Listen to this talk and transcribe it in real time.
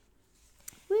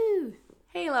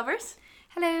lovers.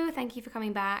 Hello, thank you for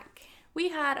coming back. We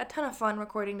had a ton of fun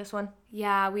recording this one.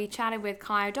 Yeah, we chatted with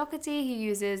Kai Doherty, who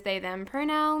uses they, them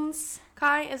pronouns.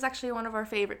 Kai is actually one of our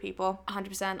favorite people.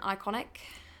 100% iconic.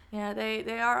 Yeah,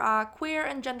 they are a queer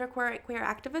and genderqueer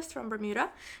activists from Bermuda.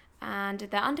 And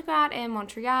did their undergrad in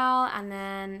Montreal and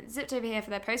then zipped over here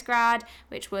for their postgrad,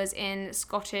 which was in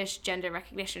Scottish gender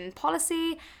recognition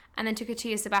policy, and then took a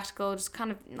 2-year sabbatical, just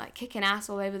kind of like kicking ass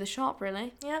all over the shop,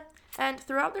 really. Yeah, and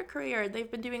throughout their career,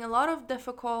 they've been doing a lot of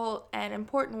difficult and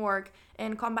important work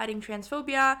in combating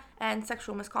transphobia and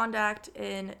sexual misconduct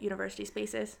in university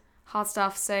spaces. Hard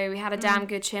stuff. So we had a damn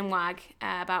good chinwag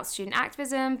about student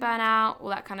activism, burnout, all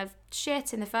that kind of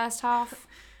shit in the first half.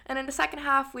 And in the second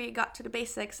half, we got to the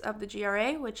basics of the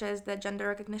GRA, which is the Gender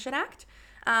Recognition Act.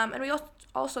 And we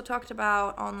also talked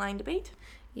about online debate.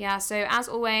 Yeah, so as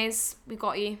always, we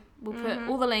got you. We'll put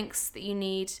all the links that you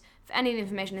need for any of the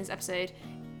information in this episode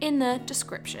in the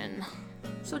description.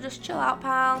 So just chill out,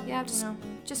 pal. Yeah,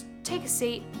 just take a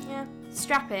seat. Yeah.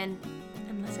 Strap in.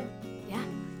 And listen. Yeah.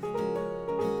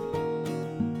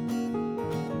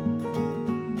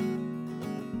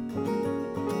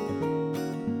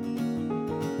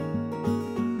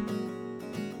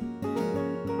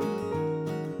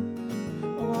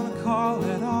 Call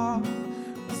it off.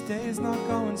 This day's not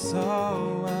going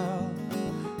so well,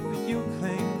 but you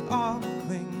cling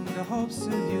to hopes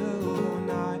of you,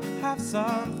 and I have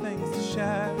some things to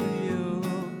share with you.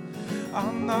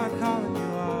 I'm not calling you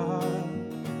up.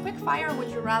 Quick fire, would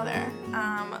you rather?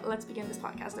 Let's begin this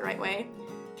podcast the right way.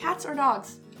 Cats or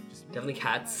dogs? Definitely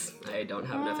cats. I don't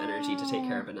have enough energy to take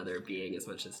care of another being as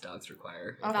much as dogs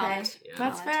require. Okay, Yeah.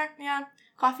 that's fair. Yeah.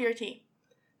 Coffee or tea?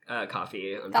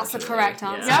 Coffee. That's the correct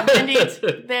answer. Yep,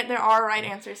 indeed. There are right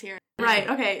answers here. Right,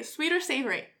 okay. Sweet or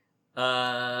savory?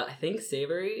 I think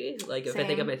savory. Like, if I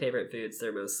think Same. of my favorite foods,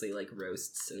 they're mostly like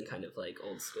roasts and kind of like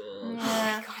old school.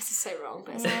 Yeah. God, this is so wrong,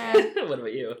 but Yeah. What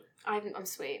about you? I'm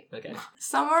sweet. Okay.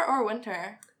 Summer or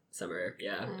winter? Summer,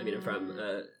 yeah. I mean, I'm from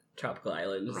a tropical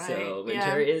island, Right, so yeah.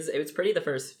 winter it was pretty the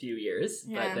first few years,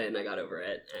 Yeah. but then I got over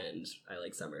it, and I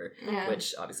like summer, Yeah.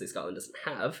 which obviously Scotland doesn't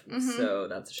have, Mhm. so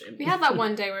that's a shame. We had that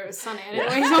one day where it was sunny. I don't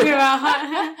know Yeah. what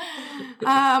you're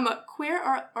talking about.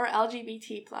 Queer or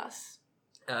LGBT plus?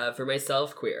 For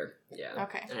myself, queer, yeah.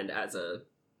 Okay. And as a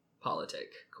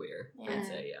politic, queer, Yeah. I'd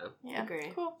say, yeah. Yeah.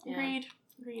 Agree. Cool. Yeah. Agreed.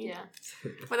 Yeah.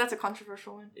 But that's a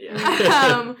controversial one. Yeah.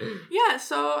 Yeah,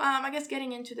 so I guess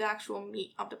getting into the actual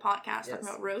meat of the podcast, Yes. talking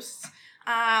about roasts.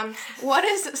 What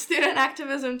is student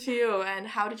activism to you, and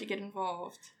how did you get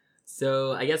involved?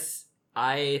 So I guess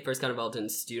I first got involved in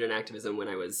student activism when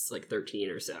I was like 13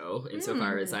 or so.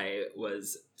 Insofar as I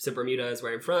was, so Bermuda is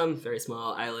where I'm from, very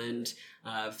small island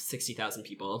of 60,000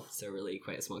 people, so really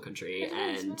quite a small country.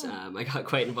 Very And small. I got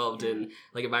quite involved in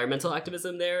like environmental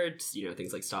activism there, just,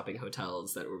 things like stopping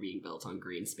hotels that were being built on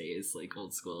green space, like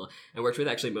old school. And worked with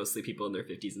actually mostly people in their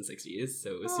 50s and 60s,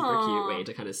 so it was a super Aw. cute way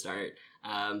to kind of start.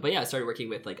 But yeah, I started working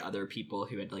with like other people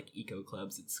who had like eco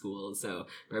clubs at school, so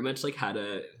very much like had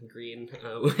a green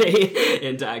way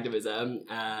into activism.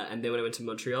 And then when I went to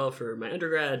Montreal for my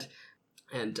undergrad,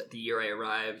 and the year I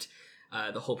arrived,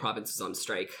 the whole province was on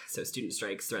strike. So student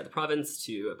strikes throughout the province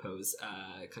to oppose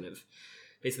kind of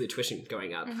basically tuition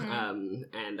going up.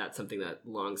 And that's something that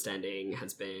longstanding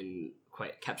has been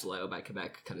quite kept low by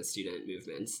Quebec kind of student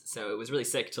movements. So it was really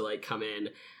sick to like come in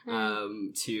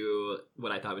to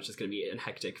what I thought was just going to be a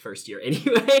hectic first year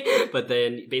anyway. But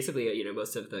then basically,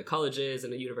 most of the colleges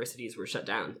and the universities were shut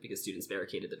down because students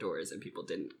barricaded the doors and people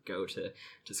didn't go to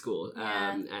school.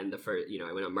 Yeah. And the first,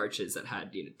 I went on marches that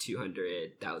had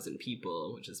 200,000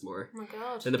 people, which is more Oh my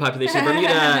God. than the population of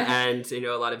Bermuda, and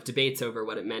a lot of debates over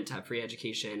what it meant to have free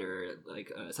education or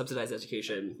like subsidized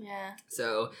education. Yeah.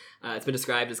 So it's been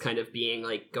described as kind of being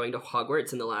like going to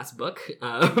Hogwarts in the last book,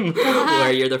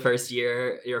 where you're the first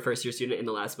year student in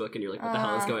the last book, and you're like, what the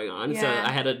hell is going on? So yeah.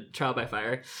 I had a trial by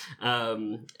fire,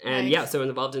 and Nice. yeah, so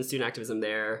involved in student activism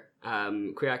there.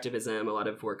 Queer activism, a lot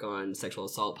of work on sexual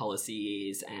assault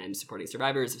policies and supporting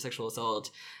survivors of sexual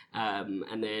assault.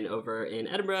 And then over in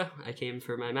Edinburgh, I came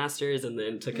for my master's and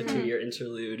then took a 2-year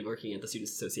interlude working at the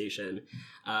Students' Association.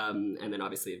 And then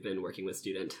obviously I've been working with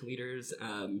student leaders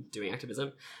doing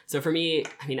activism. So for me,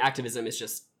 activism is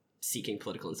just seeking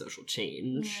political and social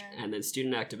change. Yeah. And then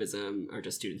student activism are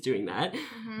just students doing that.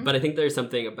 Mhm. But I think there's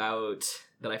something about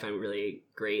that I find really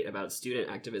great about student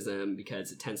activism,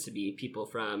 because it tends to be people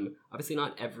from obviously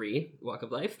not every walk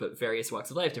of life, but various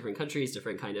walks of life, different countries,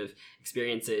 different kind of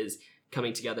experiences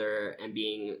coming together and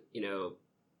being,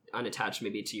 unattached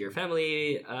maybe to your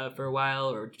family for a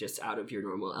while, or just out of your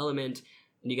normal element.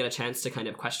 And you get a chance to kind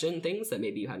of question things that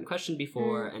maybe you hadn't questioned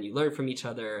before, and you learn from each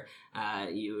other.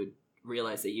 You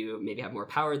realize that you maybe have more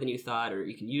power than you thought, or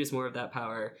you can use more of that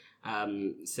power.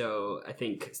 So I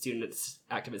think student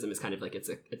activism is kind of like it's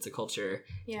a culture,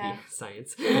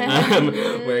 science,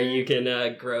 where you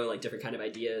can grow like different kind of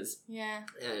ideas. Yeah.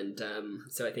 And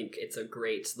so I think it's a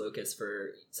great locus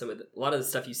for a lot of the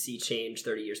stuff you see change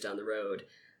 30 years down the road.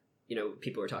 You know,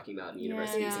 people were talking about in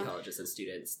universities and colleges as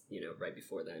students, you know, right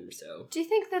before then. So, do you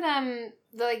think that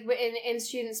like in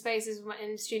student spaces,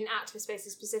 in student activist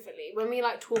spaces specifically, when we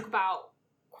like talk about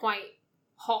quite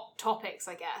hot topics,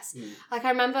 I guess, like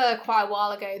I remember quite a while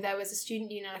ago there was a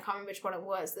student union, I can't remember which one it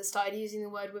was, that started using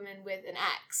the word women with an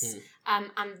X,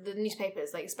 and the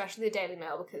newspapers, like especially the Daily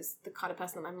Mail, because the kind of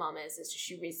person that my mum is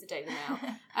she reads the Daily Mail,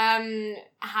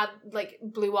 had like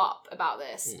blew up about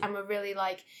this and were really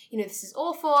like, you know, this is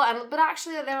awful, but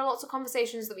actually there are lots of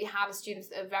conversations that we have as students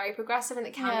that are very progressive and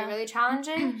that can be really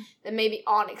challenging, that maybe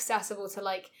aren't accessible to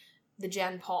like the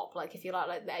Gen Pop, like if you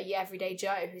like the everyday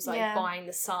Joe who's like buying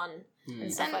the Sun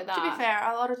and stuff like that. To be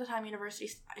fair, a lot of the time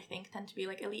universities, I think, tend to be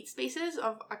like elite spaces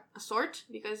of a sort,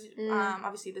 because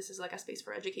obviously this is like a space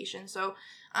for education. So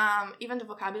even the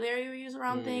vocabulary we use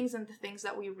around things and the things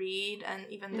that we read, and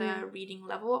even the reading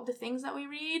level of the things that we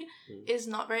read is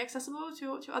not very accessible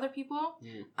to other people.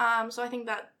 So I think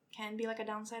that can be like a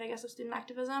downside, I guess, of student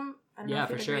activism. I don't know if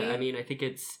for you'd sure. agree. I mean, I think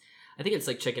it's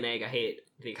like chicken egg. I hate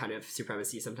the kind of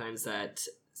supremacy sometimes that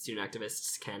student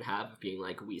activists can have of being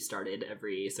like, we started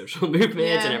every social movement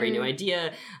and every new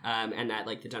idea, and that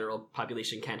like the general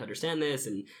population can't understand this,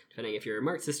 and depending if you're a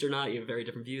Marxist or not, you have very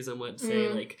different views on what, say,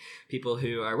 like people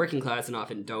who are working class and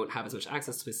often don't have as much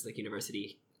access to places like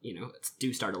university, you know,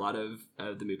 do start a lot of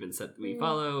the movements that we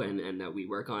follow and that we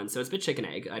work on. So it's a bit chicken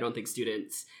egg. I don't think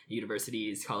students,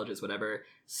 universities, colleges, whatever,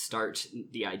 start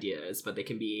the ideas, but they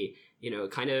can be, you know,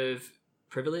 kind of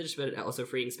privileged, but also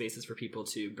freeing spaces for people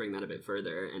to bring that a bit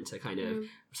further and to kind of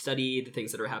study the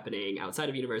things that are happening outside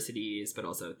of universities, but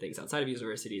also things outside of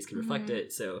universities can reflect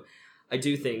it. So I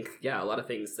do think, a lot of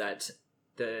things that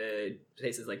the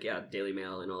places like, Daily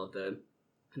Mail and all of the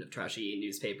kind of trashy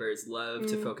newspapers love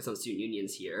to focus on student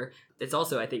unions here. It's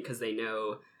also, I think, because they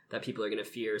know that people are going to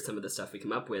fear some of the stuff we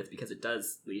come up with, because it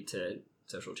does lead to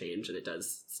social change and it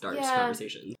does start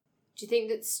conversations. Do you think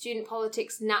that student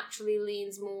politics naturally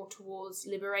leans more towards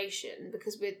liberation?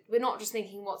 Because we're not just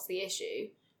thinking what's the issue,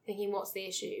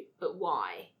 but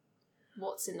why?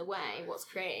 What's in the way? What's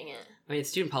creating it? I mean,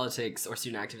 student politics or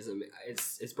student activism,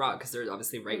 it's broad because there's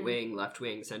obviously right-wing,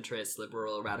 left-wing, centrist,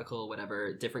 liberal, radical,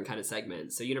 whatever, different kind of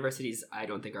segments. So universities, I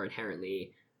don't think, are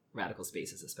inherently radical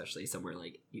spaces, especially somewhere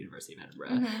like University of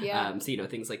Edinburgh. So, you know,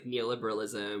 things like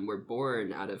neoliberalism were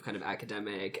born out of kind of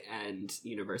academic and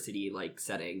university-like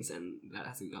settings, and that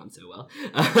hasn't gone so well.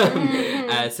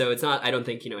 So it's not, I don't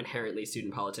think, you know, inherently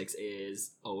student politics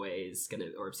is always going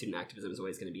to, or student activism is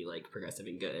always going to be, like, progressive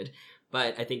and good.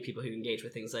 But I think people who engage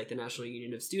with things like the National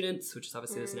Union of Students, which is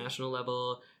obviously this national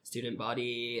level student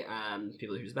body,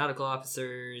 people who are sabbatical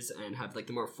officers and have like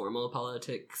the more formal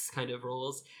politics kind of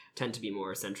roles, tend to be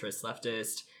more centrist,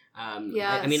 leftist. I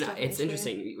mean, it's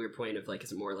interesting, your point of like,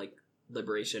 is it more like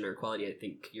liberation or equality? I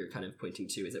think you're kind of pointing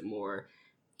to, is it more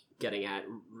getting at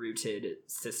rooted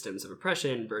systems of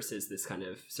oppression versus this kind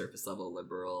of surface level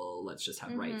liberal, let's just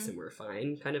have rights and we're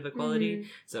fine kind of equality.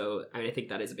 So I mean, I think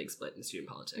that is a big split in student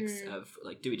politics of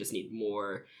like, do we just need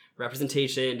more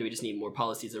representation? Do we just need more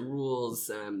policies and rules?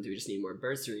 Do we just need more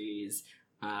bursaries?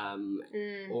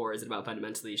 Or is it about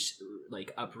fundamentally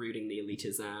like uprooting the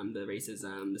elitism, the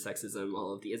racism, the sexism,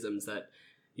 all of the isms that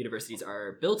universities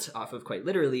are built off of quite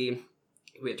literally?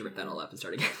 We have to rip that all up and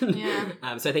start again.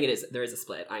 So I think there is a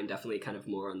split. I'm definitely kind of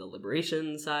more on the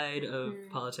liberation side of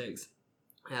politics.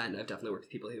 And I've definitely worked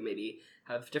with people who maybe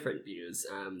have different views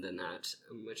than that,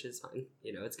 which is fine.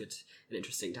 You know, it's good and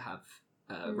interesting to have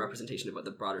representation of what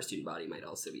the broader student body might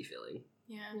also be feeling.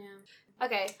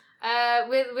 Okay.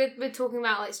 We're talking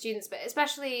about like student space,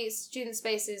 especially student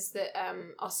spaces that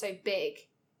are so big,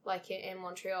 like in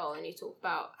Montreal, and you talk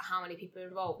about how many people are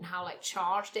involved and how like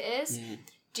charged it is.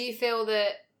 Do you feel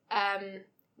that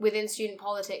within student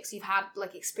politics you've had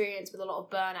like experience with a lot of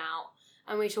burnout?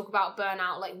 And when we talk about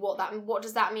burnout, like what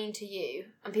does that mean to you?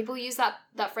 And people use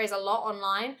that phrase a lot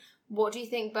online. What do you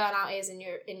think burnout is in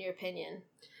your opinion?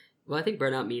 Well, I think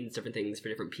burnout means different things for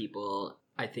different people.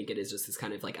 I think it is just this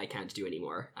kind of like, I can't do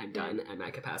anymore. I'm done. I'm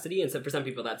at capacity. And so for some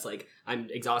people that's like, I'm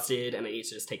exhausted and I need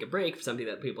to just take a break. For some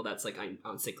people that's like, I'm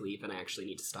on sick leave and I actually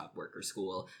need to stop work or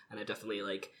school. And I've definitely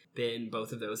like been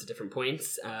both of those at different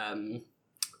points.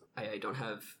 I don't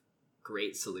have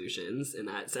great solutions in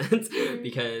that sense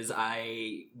because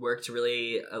I worked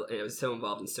really, I was so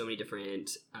involved in so many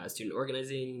different student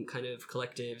organizing kind of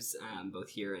collectives, both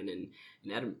here and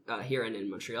in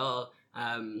Montreal,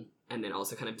 and then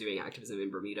also kind of doing activism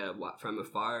in Bermuda from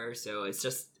afar. So it's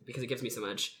just because it gives me so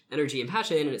much energy and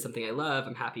passion, and it's something I love.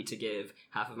 I'm happy to give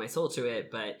half of my soul to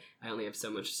it, but I only have so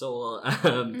much soul.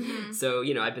 So,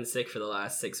 you know, I've been sick for the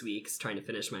last 6 weeks trying to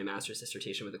finish my master's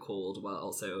dissertation with a cold while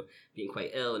also being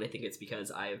quite ill. And I think it's because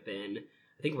I have been,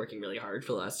 working really hard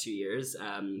for the last 2 years,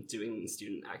 doing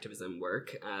student activism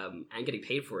work, and getting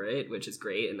paid for it, which is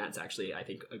great. And that's actually, I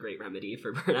think, a great remedy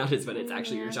for burnout is when it's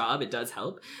actually your job. It does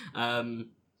help.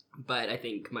 But I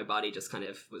think my body just kind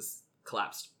of was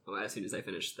collapsed as soon as I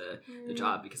finished the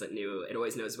job, because it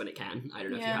always knows when it can. I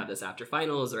don't know if you have this after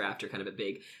finals or after kind of a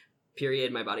big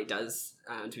period. My body does,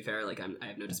 to be fair, like I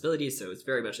have no disabilities, so it's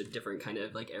very much a different kind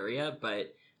of like area,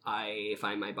 but I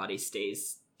find my body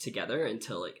stays together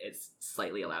until like it's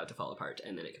slightly allowed to fall apart,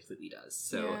 and then it completely does.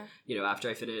 So you know, after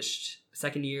I finished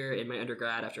second year in my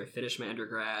undergrad, after I finished my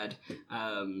undergrad,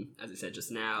 as I said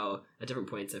just now, at different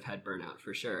points I've had burnout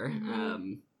for sure.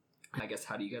 I guess,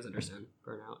 how do you guys understand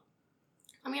burnout?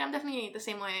 I mean, I'm definitely the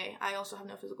same way. I also have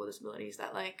no physical disabilities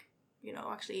that, like, you know,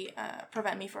 actually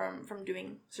prevent me from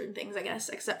doing certain things, I guess,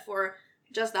 except for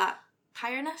just that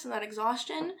tiredness and that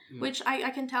exhaustion, which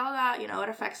I can tell that, you know, it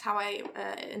affects how I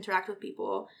interact with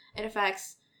people. It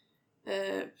affects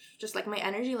just, like, my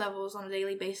energy levels on a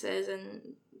daily basis,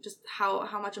 and just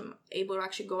how much I'm able to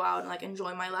actually go out and, like,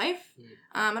 enjoy my life.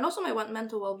 And also my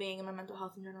mental well-being and my mental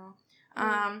health in general.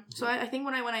 So I think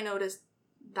when I noticed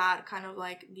that kind of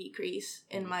like decrease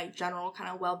in my general kind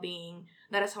of well-being,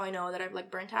 that is how I know that I've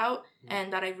like burnt out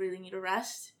and that I really need a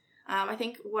rest. I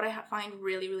think what I find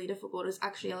really, really difficult is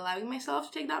actually allowing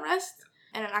myself to take that rest,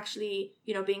 and then actually,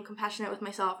 you know, being compassionate with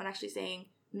myself and actually saying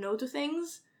no to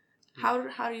things. How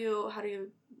do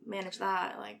you manage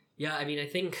that? Like, yeah, I mean, I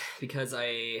think because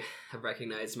I have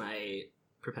recognized my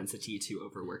propensity to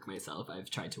overwork myself, I've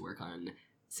tried to work on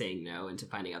saying no and to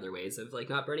finding other ways of like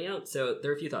not burning out. So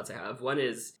there are a few thoughts I have. One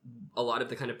is a lot of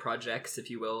the kind of projects, if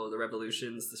you will, the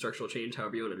revolutions, the structural change,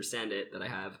 however you want to understand it, that I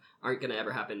have aren't going to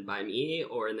ever happen by me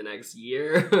or in the next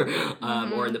year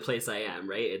or in the place I am,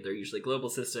 right? They're usually global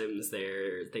systems.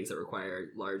 They're things that require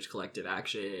large collective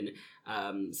action.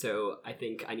 So I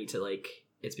think I need to like,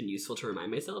 it's been useful to remind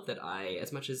myself that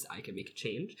as much as I can make a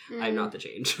change, I'm not the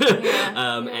change.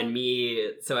 And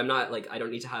me, so I'm not like, I don't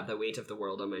need to have the weight of the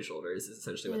world on my shoulders is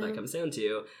essentially what that comes down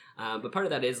to. But part of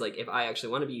that is like, if I actually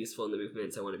want to be useful in the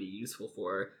movements I want to be useful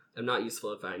for, I'm not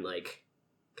useful if I'm like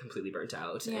completely burnt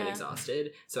out and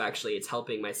exhausted. So actually it's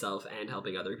helping myself and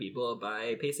helping other people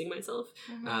by pacing myself.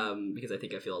 Because I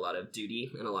think I feel a lot of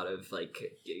duty and a lot of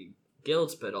like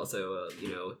guilt, but also you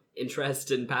know,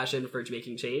 interest and passion for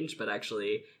making change, but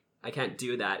actually I can't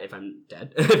do that if I'm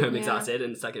dead, if I'm exhausted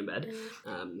and stuck in bed.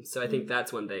 So I think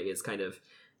that's one thing, is kind of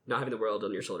not having the world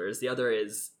on your shoulders. The other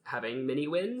is having mini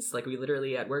wins. Like we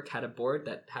literally at work had a board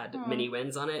that had mini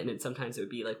wins on it, and sometimes it would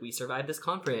be like, we survived this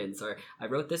conference, or I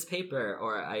wrote this paper,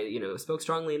 or I, you know, spoke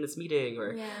strongly in this meeting,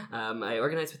 or I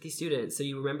organized with these students. So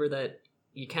you remember that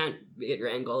you can't get your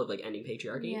end goal of like ending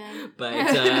patriarchy, but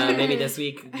maybe this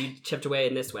week you chipped away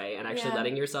in this way, and actually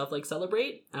letting yourself like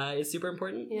celebrate is super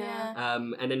important.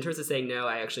 And then in terms of saying no,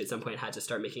 I actually at some point had to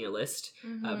start making a list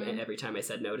of every time I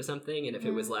said no to something, and if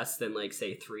it was less than like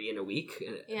say 3 in a week,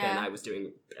 then I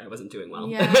wasn't doing well.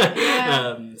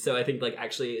 So I think like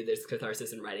actually there's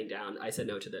catharsis in writing down, I said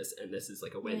no to this, and this is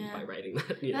like a win by writing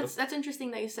that. You know? That's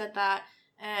interesting that you said that.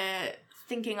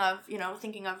 Thinking of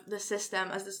the system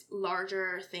as this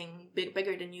larger thing,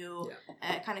 bigger than you,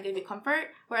 kind of gave you comfort.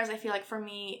 Whereas I feel like for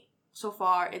me, so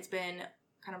far, it's been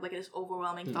kind of like this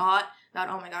overwhelming thought that,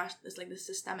 oh my gosh, it's like this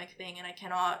systemic thing, and I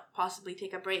cannot possibly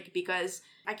take a break, because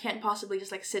I can't possibly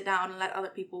just like sit down and let other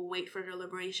people wait for their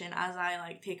liberation as I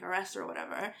like take a rest or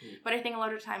whatever. But I think a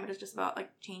lot of the time it is just about like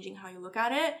changing how you look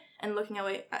at it, and looking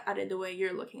at it the way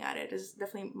you're looking at it is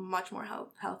definitely much more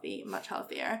healthy, much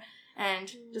healthier.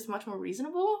 And just much more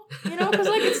reasonable, you know, because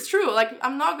like it's true. Like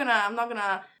I'm not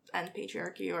gonna end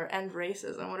patriarchy or end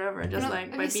racism, whatever. Just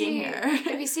like by being here.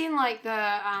 Have you seen like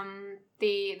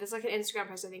there's like an Instagram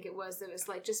post, I think it was, that was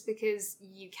like, just because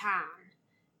you can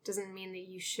doesn't mean that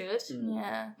you should.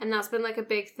 And that's been like a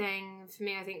big thing for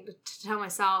me, I think, to tell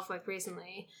myself like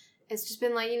recently. It's just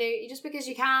been like, you know, just because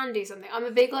you can do something. I'm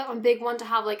a big one to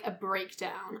have like a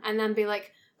breakdown and then be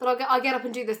like, but I'll get up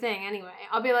and do the thing anyway.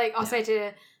 I'll be like, I'll say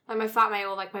to like my flatmate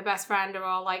or like my best friend, or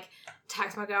I'll like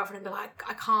text my girlfriend and be like,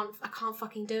 I can't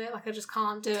fucking do it. Like I just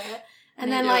can't do it.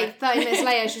 And then like 30 minutes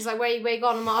later, she's like, where you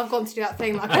gone? I'm like, I've gone to do that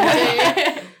thing that I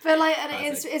couldn't do. But like,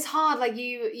 and it's hard. Like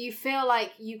you feel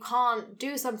like you can't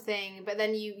do something, but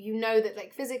then you know that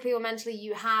like physically or mentally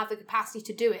you have the capacity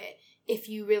to do it if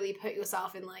you really put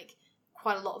yourself in like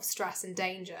quite a lot of stress and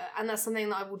danger. And that's something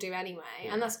that I will do anyway.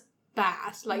 Yeah. And that's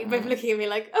bad. Like, you're both looking at me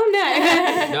like, oh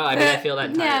no. No, I mean, I feel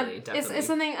that entirely, definitely. It's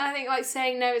something, I think, like,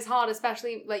 saying no is hard,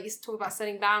 especially, like, you talk about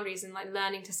setting boundaries and, like,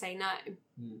 learning to say no.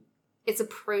 It's a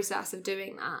process of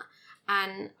doing that.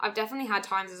 And I've definitely had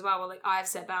times as well where, like, I've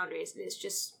set boundaries and it's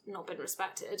just not been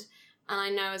respected. And I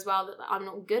know as well that I'm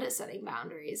not good at setting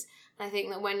boundaries. And I think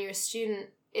that when you're a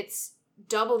student, it's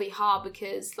doubly hard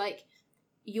because, like,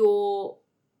 your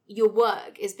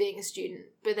work is being a student,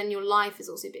 but then your life is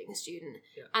also being a student.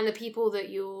 Yeah. And the people that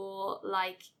you're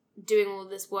like doing all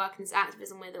this work and this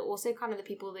activism with are also kind of the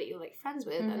people that you're like friends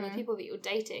with and the people that you're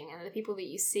dating and the people that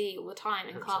you see all the time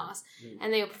in 100%. Class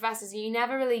and they're your professors, and you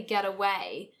never really get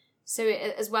away. So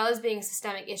as well as being a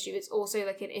systemic issue, it's also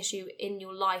like an issue in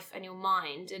your life and your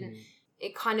mind, and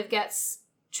it kind of gets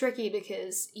tricky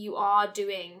because you are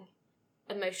doing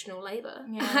emotional labor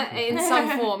in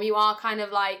some form. You are kind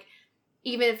of like,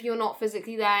 even if you're not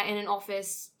physically there in an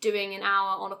office doing an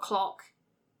hour on a clock,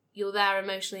 you're there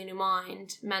emotionally in your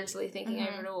mind, mentally thinking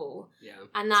over it all. Yeah.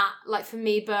 And that, like, for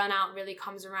me, burnout really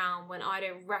comes around when I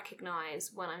don't recognise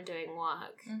when I'm doing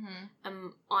work.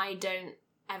 And I don't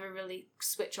ever really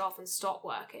switch off and stop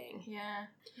working.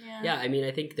 Yeah, I mean,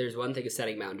 I think there's one thing of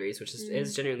setting boundaries, which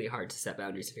is genuinely hard to set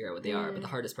boundaries to figure out what they are, but the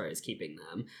hardest part is keeping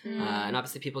them. And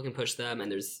obviously people can push them,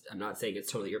 and I'm not saying it's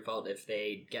totally your fault if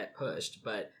they get pushed,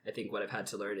 but I think what I've had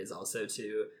to learn is also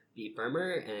to be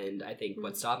firmer, and I think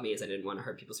what stopped me is I didn't want to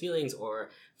hurt people's feelings or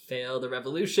fail the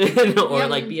revolution or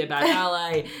like be a bad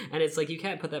ally, and it's like you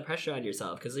can't put that pressure on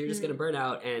yourself because you're just going to burn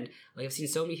out. And like I've seen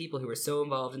so many people who were so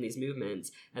involved in these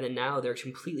movements and then now they're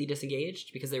completely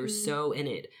disengaged because they were so in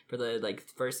it for the like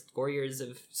first 4 years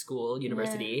of school,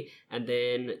 university, and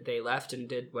then they left and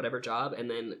did whatever job, and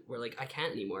then we're like, I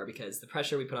can't anymore because the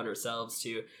pressure we put on ourselves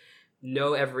to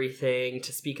know everything,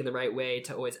 to speak in the right way,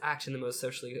 to always act in the most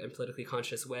socially and politically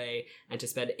conscious way, and to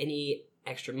spend any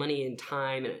extra money and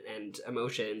time and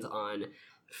emotions on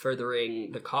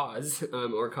furthering the cause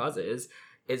or causes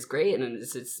is great, and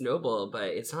it's noble, but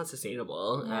it's not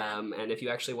sustainable. And if you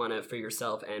actually want to, for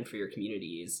yourself and for your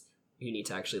communities, you need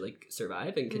to actually like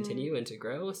survive and continue and to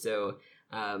grow. So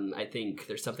I think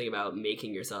there's something about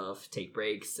making yourself take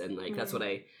breaks, and like that's what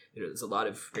there's a lot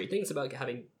of great things about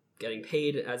getting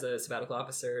paid as a sabbatical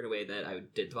officer in a way that I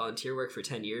did volunteer work for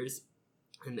 10 years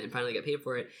and then finally get paid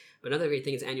for it. But another great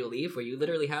thing is annual leave, where you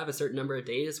literally have a certain number of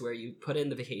days where you put in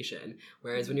the vacation.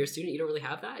 Whereas when you're a student, you don't really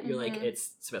have that. You're like,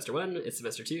 it's semester 1, it's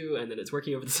semester 2, and then it's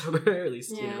working over the summer, at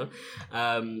least, you know.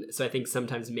 So I think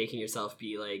sometimes making yourself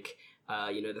be like,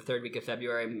 the third week of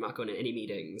February, I'm not going to any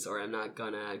meetings, or I'm not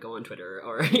gonna go on Twitter,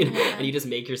 or and you just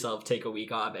make yourself take a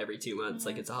week off every 2 months,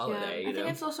 like it's a holiday. I think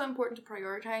it's also important to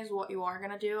prioritize what you are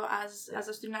gonna do as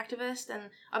a student activist, and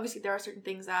obviously there are certain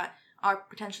things that are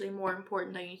potentially more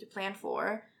important that you need to plan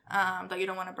for, that you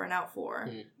don't want to burn out for,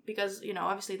 because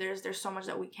obviously there's so much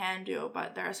that we can do,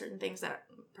 but there are certain things that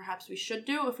perhaps we should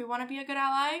do if we want to be a good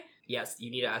ally. Yes,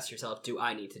 you need to ask yourself, do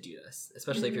I need to do this?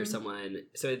 Especially if you're someone,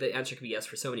 so the answer could be yes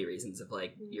for so many reasons of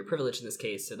like, you're privileged in this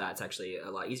case, so that's actually a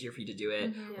lot easier for you to do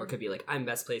it. Or it could be like, I'm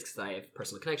best placed because I have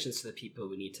personal connections to the people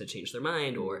who need to change their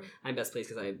mind, or I'm best placed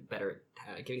because I'm better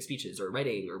at giving speeches or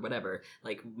writing or whatever.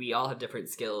 Like, we all have different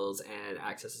skills and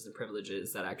accesses and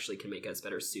privileges that actually can make us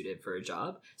better suited for a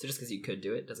job. So just because you could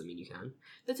do it doesn't mean you can.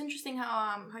 That's interesting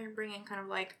how you're bringing kind of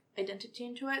like identity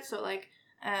into it. So like,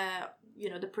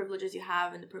 the privileges you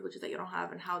have and the privileges that you don't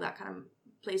have, and how that kind of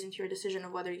plays into your decision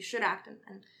of whether you should act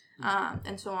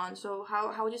and so on. So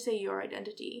how would you say your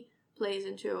identity plays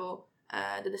into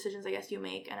the decisions I guess you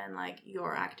make, and then like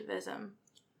your activism?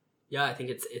 Yeah, I think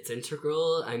it's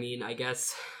integral. I mean, I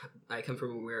guess I come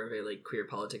from a very like queer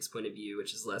politics point of view,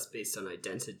 which is less based on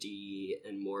identity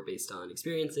and more based on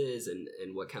experiences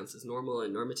and what counts as normal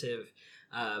and normative.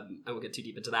 I won't get too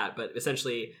deep into that, but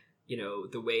essentially,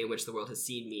 the way in which the world has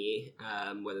seen me,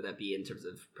 whether that be in terms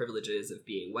of privileges of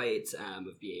being white,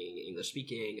 of being English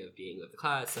speaking, of being of the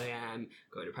class I am,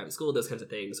 going to private school, those kinds of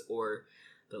things, or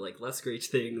the like less great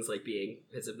things like being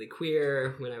visibly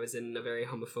queer when I was in a very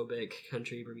homophobic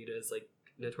country. Bermuda is like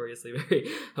notoriously very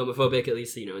homophobic, at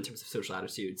least, in terms of social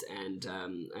attitudes and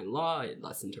law,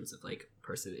 less in terms of like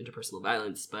interpersonal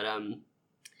violence. But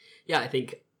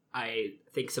I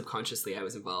think subconsciously I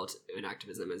was involved in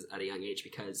activism at a young age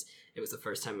because it was the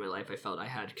first time in my life I felt I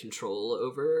had control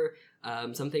over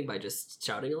something by just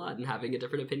shouting a lot and having a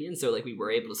different opinion. So like we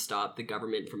were able to stop the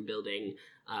government from building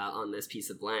on this piece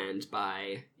of land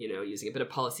by, using a bit of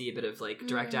policy, a bit of like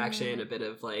direct action, a bit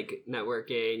of like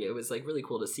networking. It was like really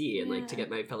cool to see and like to get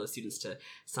my fellow students to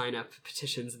sign up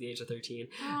petitions at the age of 13.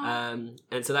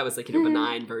 And so that was like,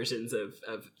 benign versions of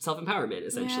self-empowerment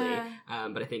essentially.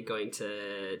 But I think going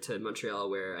to Montreal,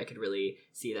 where I could really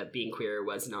see that being queer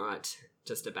was not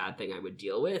just a bad thing I would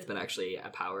deal with, but actually a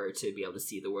power to be able to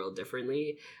see the world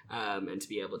differently, and to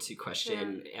be able to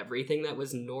question everything that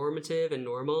was normative and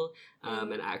normal,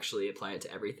 and actually apply it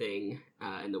to everything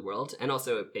in the world. And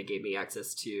also it gave me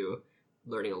access to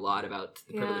learning a lot about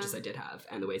the privileges I did have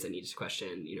and the ways I needed to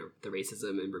question, the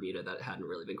racism in Bermuda that hadn't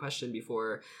really been questioned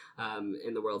before,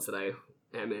 in the worlds that I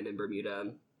am in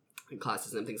Bermuda, and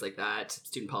classism and things like that,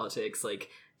 student politics, like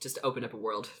just opened up a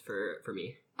world for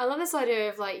me. I love this idea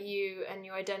of like you and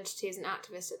your identity as an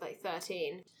activist at like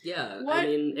 13. Yeah, what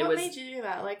made you do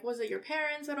that? Like, was it your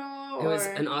parents at all? It was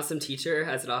an awesome teacher,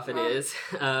 as it often is.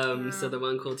 So the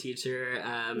one cool teacher,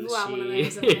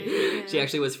 she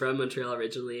actually was from Montreal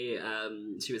originally.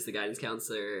 She was the guidance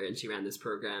counselor, and she ran this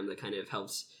program that kind of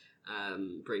helped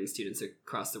bring students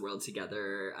across the world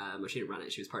together. Well, she didn't run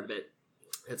it; she was part of it.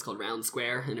 It's called Round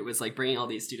Square, and it was like bringing all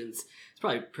these students. It's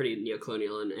probably pretty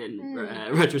neo-colonial in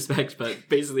retrospect, but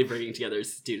basically bringing together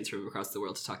students from across the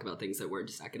world to talk about things that weren't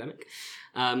just academic.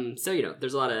 So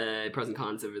there's a lot of pros and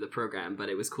cons over the program, but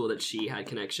it was cool that she had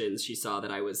connections. She saw that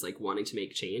I was like wanting to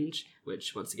make change,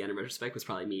 which once again in retrospect was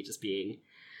probably me just being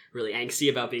really angsty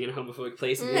about being in a homophobic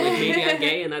place and being like, maybe I'm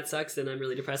gay and that sucks and I'm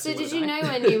really depressed. So did you know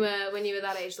when you were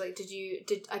that age, like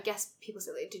did I guess people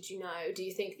say, like, did you know, do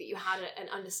you think that you had an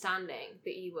understanding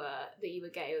that you were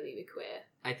gay or that you were queer?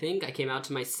 I think I came out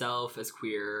to myself as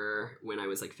queer when I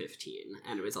was like 15,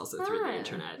 and it was also through the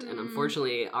internet. And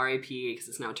unfortunately, RIP, because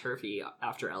it's now turfy,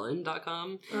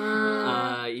 AfterEllen.com.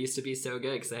 It used to be so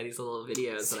good because I had these little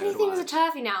videos so that I would watch. many things are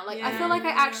turfy now. Like, I feel like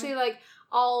I actually like,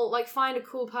 I'll like find a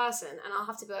cool person and I'll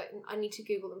have to be like, I need to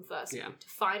Google them first to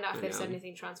find out if they've said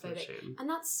anything transphobic. And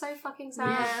that's so fucking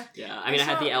sad. Yeah, I mean, I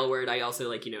had the L word. I also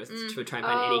like, to try and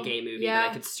find any gay movie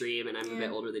that I could stream, and I'm a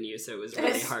bit older than you, so it was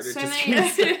really harder to stream.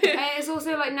 It's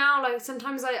also like now, like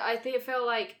sometimes I feel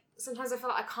like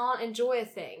I can't enjoy a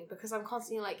thing because I'm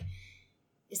constantly like,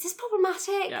 is this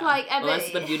problematic? Yeah. Like, well,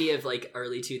 that's the beauty of like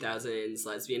early 2000s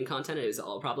lesbian content. It was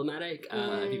all problematic.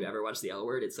 If you've ever watched The L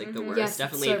Word, it's like the worst. Yes,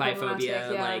 definitely so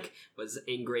biphobia like was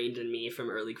ingrained in me from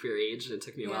early queer age, and it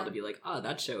took me a while to be like, oh,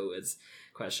 that show was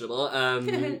questionable.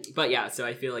 But yeah, so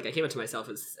I feel like I came up to myself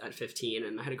at 15,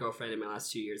 and I had a girlfriend in my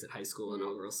last 2 years at high school, an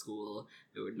all-girls school.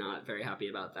 I was not very happy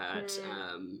about that,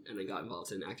 and then got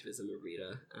involved in activism at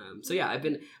Rita. So yeah,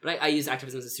 I use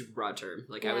activism as a super broad term.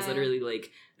 Like I was literally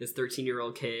like this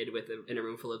 13-year-old kid in a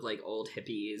room full of like old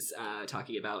hippies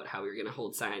talking about how we were going to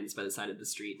hold signs by the side of the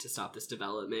street to stop this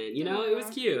development. It was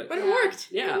cute. But it worked.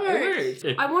 Yeah, it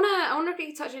worked. I want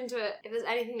to touch into it. If there's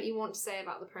anything that you want to say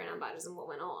about the pronoun badges and what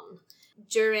went on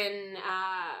during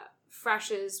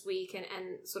Freshers Week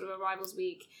and sort of Arrivals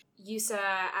Week, USA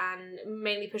and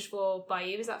mainly pushed for by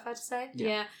you, is that fair to say?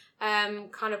 Yeah.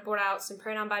 Kind of brought out some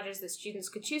pronoun badges that students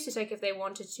could choose to take if they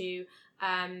wanted to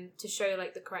show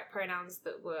like the correct pronouns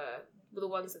that were the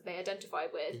ones that they identified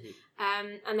with.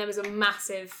 And there was a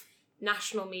massive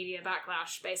national media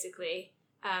backlash, basically,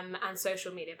 and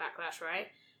social media backlash, right?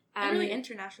 And really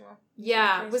international.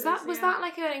 Yeah. Was that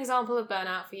like an example of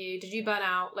burnout for you? Did you burn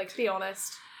out? Like, to be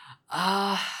honest.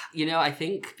 I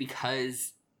think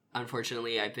because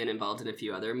unfortunately I've been involved in a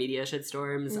few other media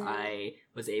shitstorms, I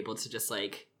was able to just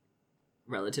like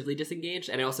relatively disengage.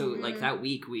 And also like that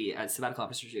week we as sabbatical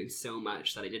officers were doing so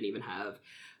much that I didn't even have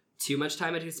too much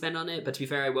time to spend on it. But to be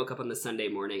fair, I woke up on the Sunday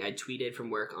morning. I tweeted from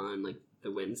work on like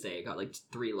the Wednesday. I got like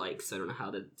 3 likes. So I don't know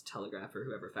how the Telegraph or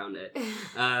whoever found it.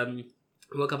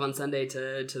 I woke up on Sunday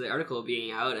to the article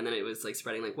being out, and then it was like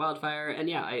spreading like wildfire. And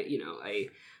yeah, I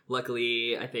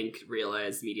luckily, I think,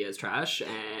 realized media is trash,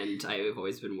 and I've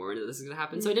always been warned that this is going to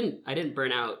happen. So I didn't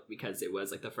burn out because it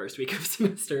was like the first week of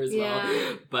semester as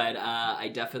well. But I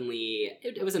definitely,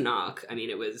 it was a knock. I mean,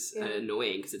 it was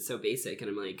annoying because it's so basic, and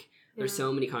I'm like, there's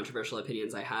so many controversial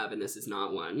opinions I have, and this is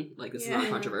not one. Like, this is not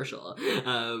controversial.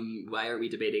 Why are we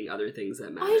debating other things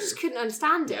that matter? I just couldn't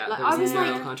understand it. Yeah, like, I was no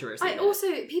like, controversy. Also,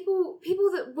 people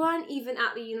that weren't even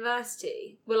at the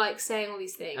university were like saying all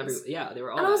these things. They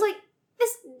were all. And I was like,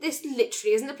 this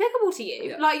literally isn't applicable to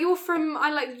you. Yeah. Like, you're from,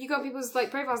 you go on people's like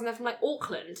profiles and they're from like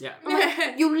Auckland. Yeah. I'm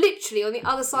like, you're literally on the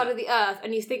other side of the earth,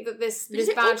 and you think that this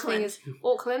bad thing is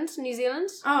Auckland, New Zealand.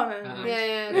 Oh, no.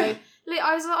 Yeah.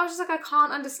 I was just like, I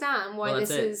can't understand why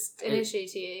this is an issue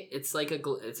to you. It's like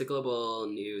it's a global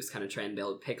news kind of trend.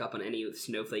 They'll pick up on any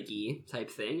snowflakey type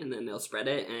thing, and then they'll spread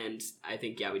it. And I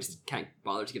think, we just can't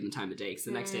bother to give them time of day. Because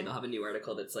the next day they'll have a new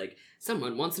article that's like,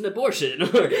 someone wants an abortion,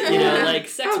 or like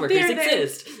sex workers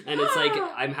exist, and it's like,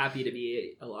 I'm happy to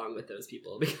be along with those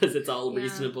people because it's all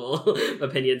reasonable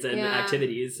opinions and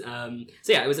activities.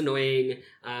 So it was annoying,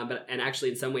 but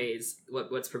actually in some ways,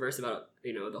 what's perverse about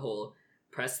the whole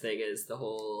press thing is the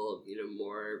whole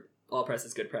more all press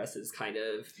is good press is kind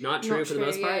of not true for the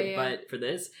most part, but for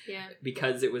this,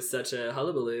 because it was such a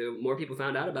hullabaloo, more people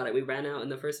found out about it. We ran out in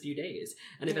the first few days,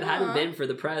 and if it hadn't been for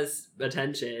the press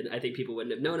attention, I think people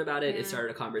wouldn't have known about it. It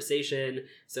started a conversation.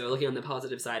 So looking on the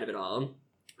positive side of it all,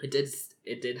 it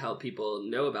did help people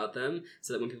know about them,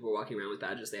 so that when people were walking around with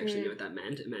badges, they actually knew what that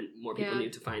meant. It meant more people knew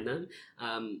to find them.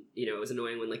 It was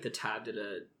annoying when like the Tab did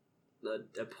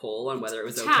a poll on whether it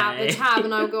was okay. The Tab,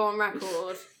 and I would go on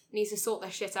record, needs to sort their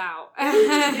shit out.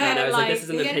 And I was like, this is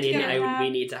an opinion we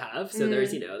need to have. So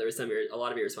there's there was a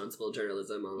lot of irresponsible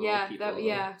journalism on all people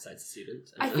besides the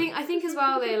student. I think as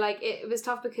well though, like it was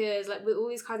tough because like with all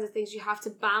these kinds of things, you have to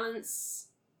balance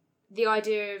the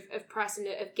idea of press and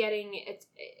of getting it,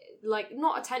 like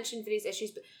not attention for these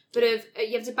issues, but of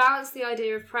you have to balance the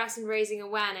idea of press and raising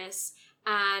awareness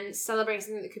and celebrating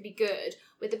something that could be good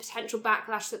with the potential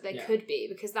backlash that there could be,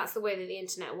 because that's the way that the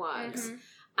internet works.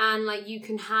 And like you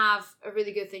can have a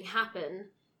really good thing happen,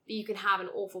 but you can have an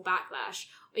awful backlash,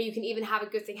 or you can even have a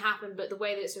good thing happen, but the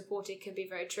way that it's reported can be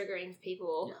very triggering for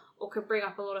people, or could bring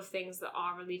up a lot of things that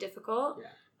are really difficult.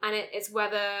 And it's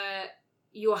whether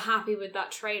you're happy with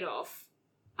that trade-off.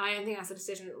 I don't think that's a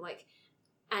decision that like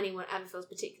anyone ever feels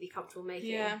particularly comfortable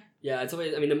making. It's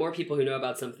always, the more people who know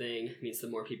about something means the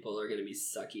more people are going to be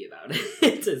sucky about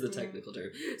it, is the technical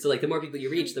term. So like the more people you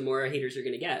reach, the more haters you're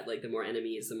going to get. Like the more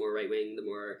enemies, the more right-wing, the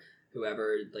more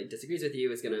whoever like disagrees with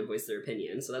you is going to voice their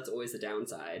opinion. So that's always the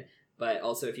downside. But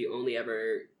also if you only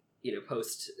ever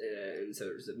post in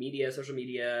social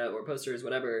media or posters,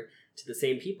 whatever, to the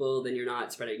same people, then you're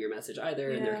not spreading your message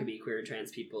either. And there could be queer and trans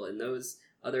people in those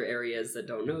other areas that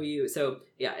don't know you. So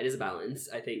it is a balance.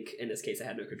 I think in this case I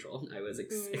had no control. I was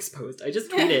exposed. I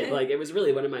just tweeted. Like it was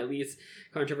really one of my least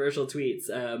controversial tweets.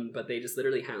 But they just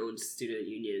literally hound student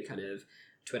union kind of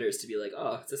Twitters to be like,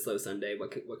 oh, it's a slow Sunday.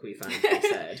 What can we find? They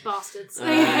said. Bastards.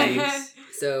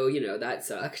 So that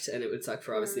sucked, and it would suck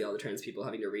for obviously all the trans people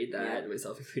having to read that, and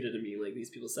myself included, and being like,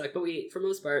 these people suck. But for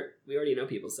most part, we already know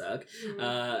people suck,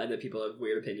 and that people have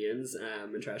weird opinions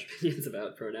and trash opinions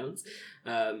about pronouns.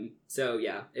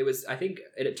 It was. I think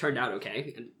it turned out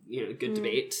okay, and good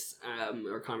debate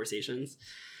or conversations.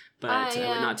 But I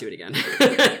would not do it again.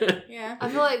 I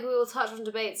feel like we will touch on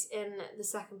debates in the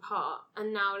second part,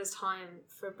 and now it is time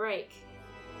for a break.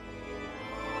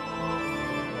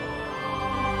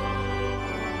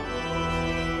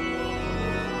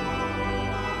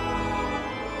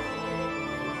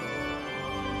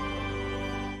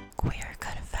 Queer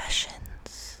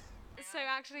confessions. So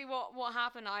actually, what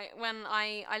happened? When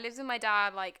I lived with my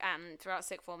dad throughout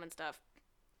sixth form and stuff,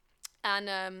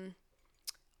 and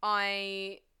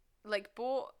I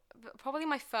bought probably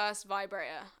my first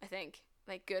vibrator, I think,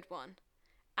 good one.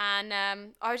 And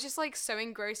I was just so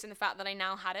engrossed in the fact that I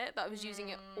now had it, that I was using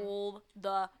it all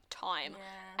the time.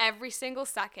 Every single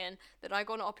second that I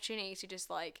got an opportunity to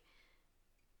just I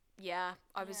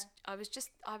was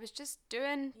just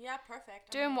doing perfect.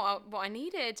 Doing what I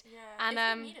needed. And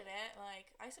if you needed it,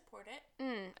 I support it.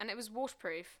 And it was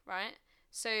waterproof, right?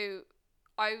 So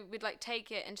I would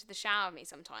take it into the shower with me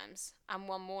sometimes, and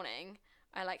one morning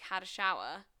I had a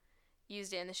shower,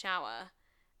 used it in the shower,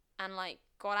 and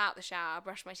got out the shower,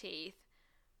 brushed my teeth,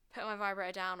 put my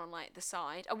vibrator down on the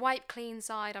side, a wipe clean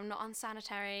side, I'm not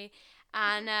unsanitary,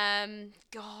 and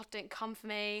God, don't come for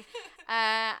me,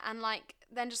 and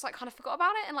then just kind of forgot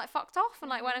about it and fucked off and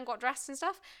went and got dressed and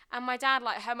stuff. And my dad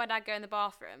heard my dad go in the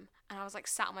bathroom, and I was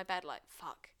sat on my bed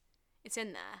fuck, it's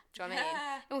in there. Do you know what I mean?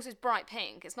 And also it's bright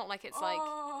pink. It's not it's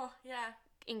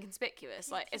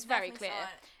inconspicuous. It's very clear.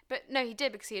 But no, he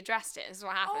did, because he addressed it. This is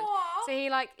what happened. Aww, so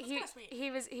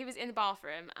he was in the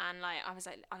bathroom, and I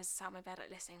was sat on my bed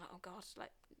listening, oh God,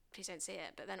 please don't see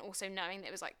it. But then also knowing that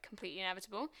it was completely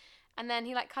inevitable. And then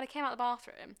he kind of came out of the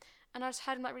bathroom, and I just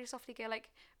heard him really softly go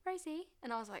Rosie,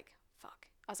 and I was fuck.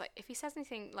 I was if he says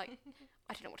anything I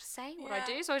don't know what to say, what I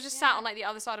do. So I was just sat on the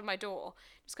other side of my door,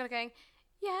 just kind of going,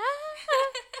 yeah.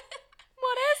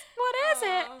 What is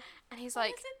it? And he's what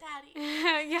is it, Daddy?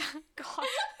 Yeah, God.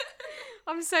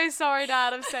 I'm so sorry,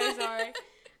 Dad. I'm so sorry.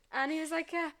 And he was I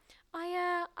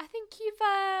think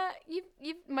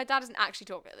you've my dad doesn't actually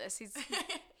talk like this.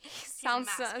 sounds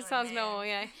masculine man. normal,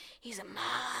 yeah. He's a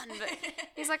man, but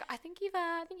he's like, I think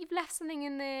you've left something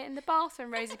in the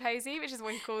bathroom, Rosie Posey, which is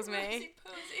what he calls me. Rosie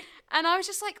Posey. And I was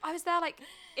just like, I was there like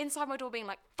inside my door being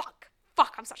like,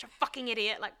 fuck, I'm such a fucking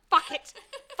idiot. Like, fuck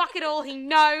it all. He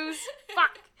knows,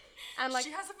 fuck. And like,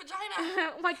 she has a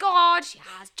vagina. Oh my god, she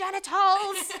has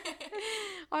genitals.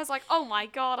 I was like, oh my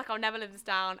god, like I'll never live this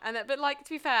down. And but like, to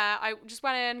be fair, I just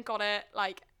went in, got it.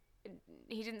 Like,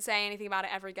 he didn't say anything about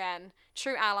it ever again.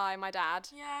 True ally, my dad.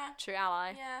 Yeah. True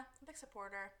ally. Yeah, big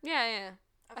supporter. Yeah.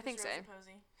 Of I think his so. Rosie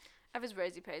Posey. Of his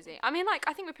Rosie Posey. I mean, like,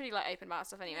 I think we're pretty like open about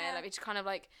stuff anyway. Yeah. Like, we just kind of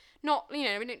like not, we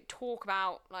don't talk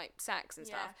about like sex and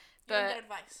stuff. But But good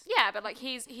advice. yeah, but like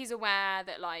he's aware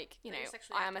that like That you're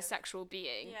sexually I am a active. sexual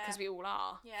being Yeah. because we all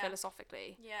are Yeah.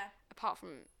 philosophically. Yeah. Apart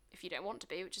from if you don't want to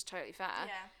be, which is totally fair.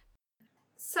 Yeah.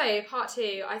 So, part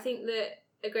 2, I think that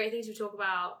a great thing to talk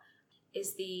about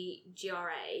is the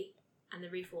GRA and the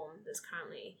reform that's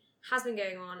currently has been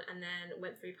going on and then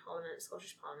went through Parliament,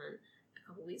 Scottish Parliament, a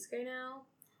couple of weeks ago now,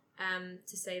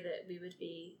 to say that we would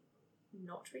be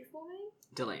not reforming?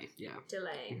 Delay, yeah.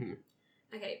 Delaying.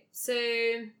 Mhm. Okay, so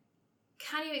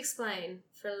can you explain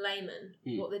for a layman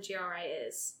what the GRA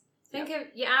is? Think of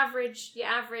your average,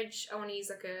 I want to use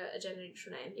like a gender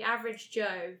neutral name, your average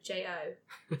Joe, J-O.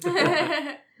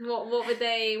 What would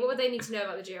they need to know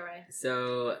about the GRA?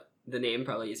 So the name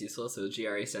probably is useful. So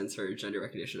GRA stands for Gender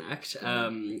Recognition Act.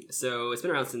 So it's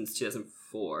been around since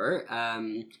 2004.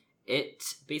 It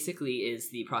basically is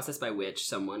the process by which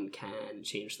someone can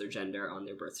change their gender on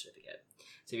their birth certificate.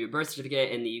 So if you have a birth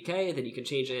certificate in the UK, then you can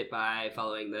change it by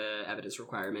following the evidence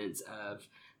requirements of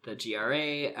the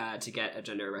GRA to get a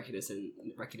gender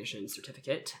recognition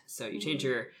certificate. So you change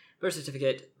your birth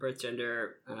certificate, birth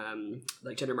gender,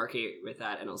 like gender marker with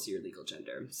that, and also your legal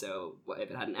gender. So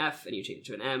if it had an F and you change it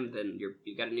to an M, then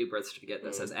you got a new birth certificate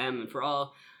that says M, and for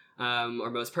all, or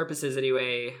most purposes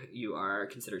anyway, you are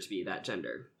considered to be that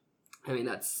gender. I mean,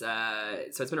 that's, so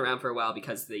it's been around for a while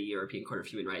because the European Court of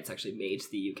Human Rights actually made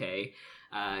the UK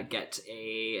get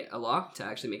a law to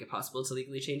actually make it possible to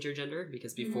legally change your gender,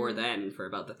 because before then, for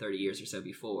about the 30 years or so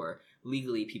before,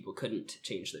 legally people couldn't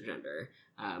change their gender.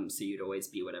 So you'd always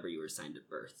be whatever you were assigned at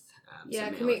birth. Yeah,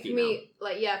 so can we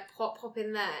pop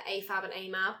in there AFAB and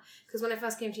AMAB? Because when I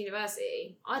first came to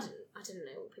university, I didn't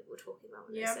know what people were talking about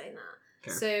when they were saying that.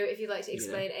 Fair. So if you'd like to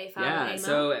explain AFAB Yeah, and AMAB.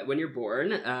 so when you're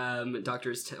born,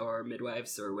 doctors or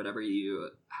midwives or whatever you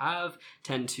have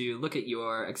tend to look at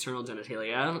your external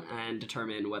genitalia and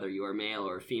determine whether you are male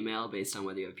or female based on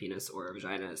whether you have a penis or a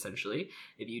vagina, essentially.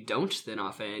 If you don't, then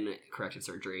often corrective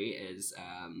surgery is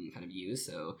kind of used.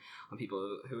 So on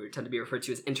people who tend to be referred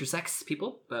to as intersex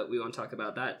people, but we won't talk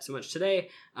about that so much today.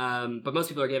 But most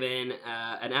people are given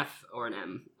an F or an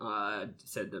M,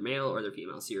 said they're male or they're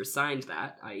female. So you're assigned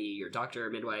that, i.e. your doctor or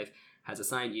midwife has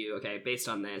assigned you, okay, based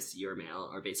on this, you're male,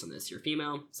 or based on this, you're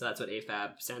female. So that's what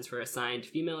AFAB stands for, assigned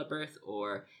female at birth,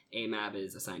 or AMAB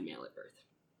is assigned male at birth.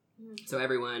 So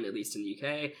everyone, at least in the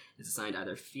UK, is assigned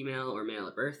either female or male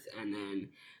at birth, and then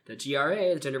the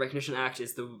GRA, the Gender Recognition Act,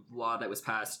 is the law that was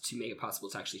passed to make it possible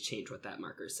to actually change what that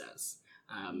marker says.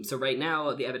 So right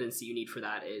now, the evidence that you need for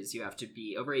that is you have to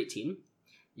be over 18,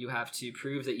 you have to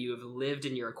prove that you have lived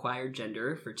in your acquired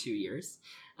gender for 2 years,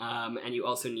 and you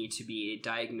also need to be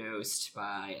diagnosed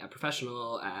by a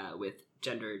professional with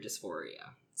gender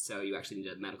dysphoria. So you actually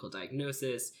need a medical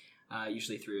diagnosis,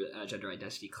 usually through a gender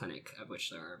identity clinic, of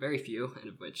which there are very few, and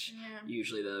of which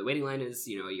usually the waiting line is,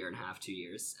 a year and a half, 2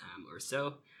 years or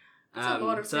so. That's a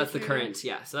lot of so that's the food. current,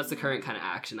 so that's the current kind of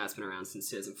act, and that's been around since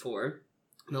 2004.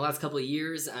 In the last couple of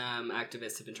years,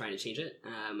 activists have been trying to change it,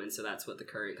 and so that's what the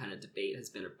current kind of debate has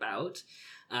been about.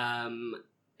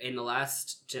 In the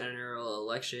last general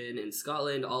election in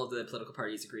Scotland, all of the political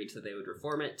parties agreed that they would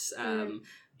reform it.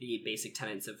 The basic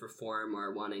tenets of reform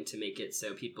are wanting to make it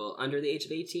so people under the age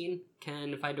of 18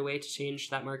 can find a way to change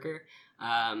that marker.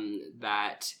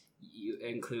 That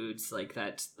includes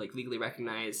legally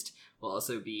recognized will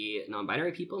also be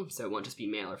non-binary people, so it won't just be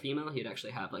male or female. You'd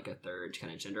actually have like a third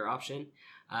kind of gender option.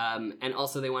 And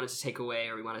also we want to take away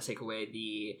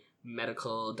the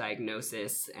medical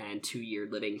diagnosis and 2-year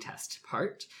living test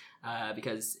part,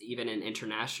 because even in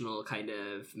international kind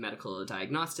of medical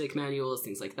diagnostic manuals,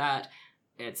 things like that,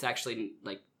 it's actually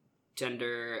like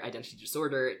gender identity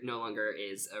disorder no longer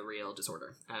is a real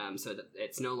disorder. So that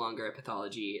it's no longer a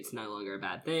pathology, it's no longer a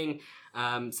bad thing.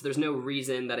 So there's no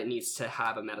reason that it needs to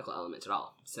have a medical element at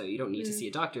all. So you don't need to see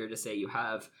a doctor to say you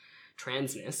have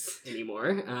transness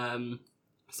anymore.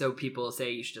 So people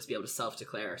say you should just be able to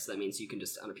self-declare. So that means you can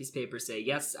just, on a piece of paper, say,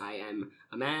 yes, I am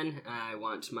a man. I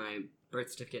want my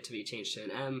birth certificate to be changed to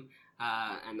an M.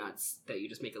 And that's that you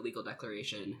just make a legal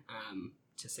declaration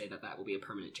to say that that will be a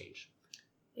permanent change.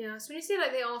 Yeah, so when you say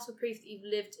like they ask for proof that you've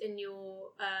lived in your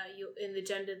in the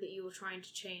gender that you're trying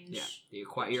to change.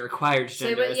 Yeah, your acquired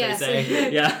gender, but, as they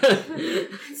say. Yeah.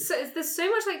 So there's so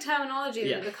much like terminology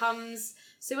that becomes.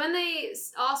 So when they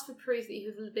ask for proof that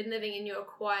you've been living in your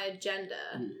acquired gender,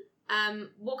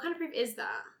 what kind of proof is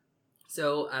that?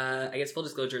 So, I guess full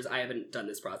disclosures, I haven't done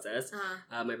this process.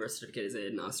 My birth certificate is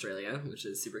in Australia, which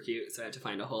is super cute, so I had to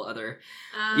find a whole other,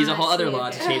 use a whole other law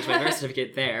to change my birth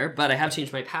certificate there, but I have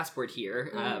changed my passport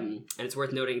here, and it's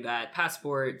worth noting that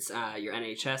passports, your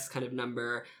NHS kind of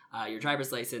number, your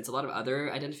driver's license, a lot of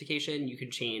other identification, you can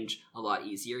change a lot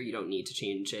easier. You don't need to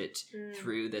change it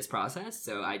through this process,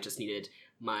 so I just needed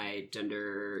my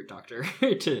gender doctor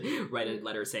to write a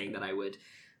letter saying that I would...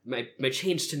 My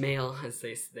change to male, as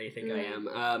they think I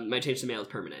am, my change to male is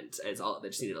permanent. It's all, they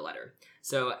just needed a letter.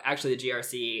 So actually the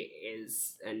GRC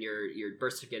is, and your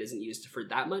birth certificate isn't used for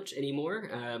that much anymore,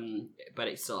 but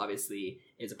it still obviously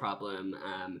is a problem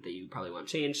that you probably want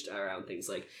changed around things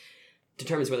like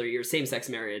determines whether you're same-sex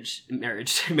married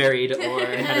or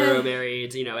hetero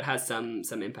married. You know, it has some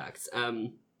impacts.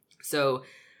 So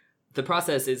the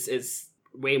process is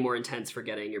way more intense for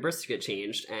getting your birth certificate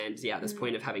changed, and this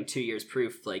point of having 2 years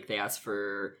proof, like they ask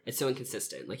for, it's so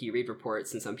inconsistent. Like you read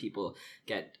reports and some people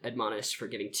get admonished for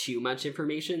giving too much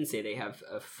information, say they have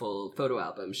a full photo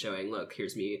album showing, look,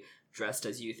 here's me dressed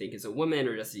as you think is a woman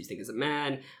or dressed as you think is a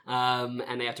man,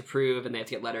 and they have to prove, and they have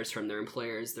to get letters from their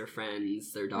employers, their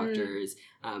friends, their doctors,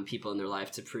 people in their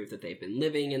life to prove that they've been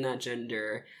living in that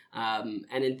gender, and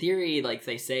in theory, like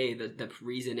they say, the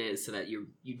reason is so that you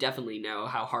definitely know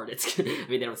how hard it's I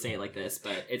mean, they don't say it like this,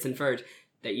 but it's inferred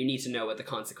that you need to know what the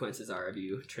consequences are of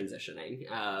you transitioning.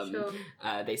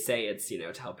 They say it's,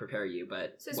 to help prepare you,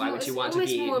 but so would you want to be...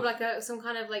 It's more of like some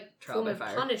kind of like form of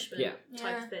punishment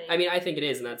type thing. I mean, I think it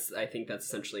is, and I think that's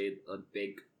essentially a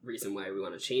big reason why we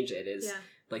want to change it is,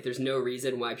 like, there's no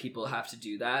reason why people have to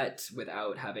do that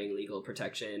without having legal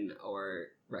protection or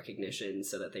recognition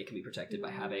so that they can be protected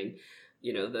by having...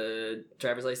 the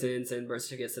driver's license and birth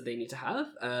certificates that they need to have.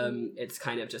 It's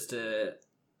kind of just a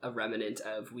remnant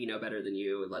of, we know better than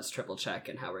you, let's triple check,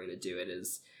 and how we're going to do it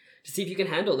is to see if you can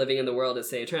handle living in the world as,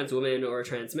 say, a trans woman or a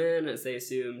trans man, as they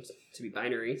assumed to be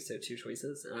binary, so 2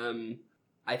 choices.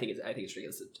 I think it's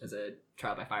ridiculous as a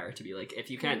trial by fire to be like, if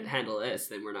you can't handle this,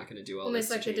 then we're not going to do all almost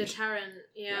this. Almost like a deterrent,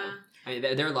 yeah. I mean,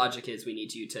 their logic is, we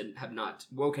need you to have not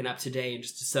woken up today and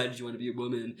just decided you want to be a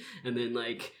woman, and then,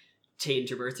 like, change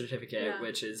your birth certificate,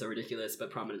 which is a ridiculous but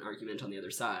prominent argument on the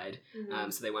other side.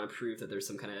 So they want to prove that there's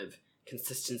some kind of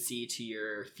consistency to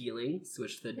your feelings,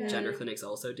 which the gender clinics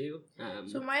also do.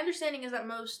 So my understanding is that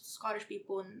most Scottish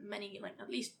people, in many, like at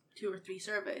least 2 or 3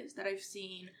 surveys that I've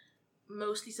seen,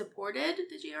 mostly supported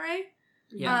the GRA,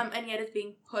 and yet it's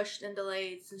being pushed and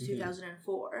delayed since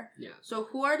 2004. So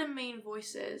who are the main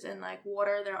voices, and like what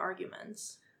are their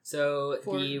arguments? So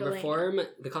the reform,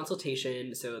 the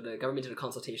consultation, so the government did a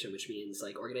consultation, which means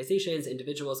like organizations,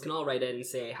 individuals can all write in and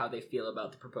say how they feel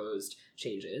about the proposed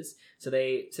changes. So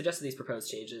they suggested these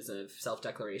proposed changes of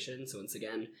self-declaration. So once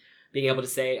again, being able to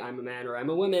say I'm a man or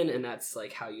I'm a woman, and that's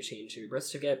like how you change your birth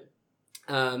certificate.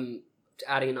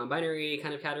 Adding a non-binary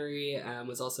kind of category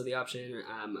was also the option,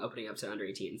 opening up to under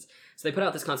 18s. So they put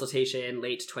out this consultation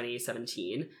late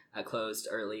 2017, closed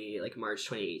early, like March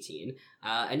 2018.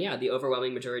 And the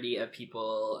overwhelming majority of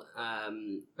people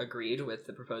agreed with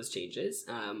the proposed changes,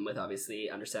 with obviously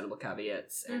understandable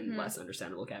caveats and less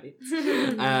understandable caveats.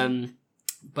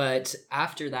 But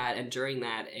after that and during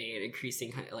that, an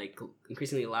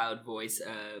increasingly loud voice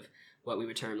of what we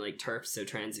would term like TERFs, so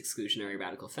trans exclusionary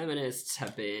radical feminists,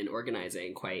 have been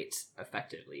organizing quite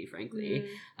effectively, frankly.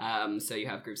 So you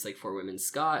have groups like For Women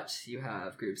Scot, you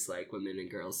have groups like Women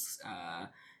and Girls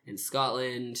in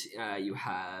Scotland, you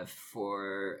have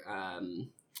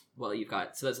you've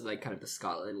got, so those are like kind of the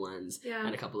Scotland ones,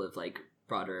 and a couple of like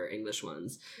broader English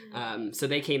ones. So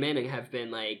they came in and have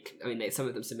been like, I mean, some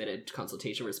of them submitted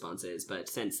consultation responses, but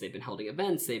since they've been holding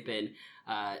events, they've been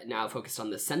now focused on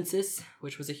the census,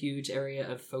 which was a huge area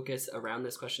of focus around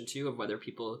this question too, of whether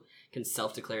people can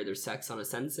self-declare their sex on a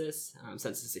census.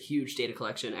 Census is a huge data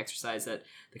collection exercise that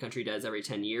the country does every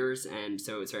 10 years, and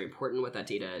so it's very important what that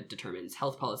data determines.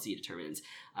 Health policy determines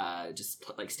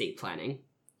like state planning.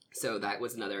 So that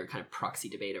was another kind of proxy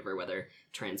debate over whether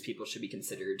trans people should be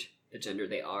considered the gender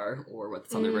they are or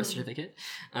what's on their birth certificate.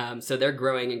 So they're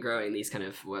growing and growing. These kind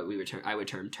of what I would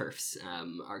term TERFs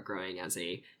are growing as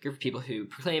a group of people who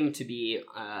proclaim to be,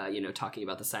 talking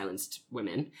about the silenced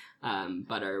women,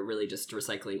 but are really just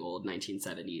recycling old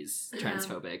 1970s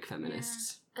transphobic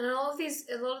feminists. And a lot of these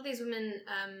women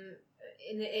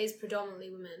and it is predominantly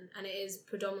women, and it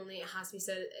has to be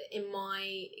said, in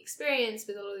my experience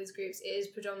with all of these groups, it is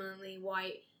predominantly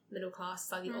white, middle class,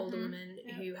 slightly older women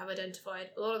who have identified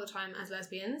a lot of the time as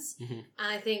lesbians. And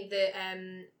I think that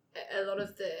a lot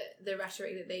of the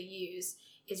rhetoric that they use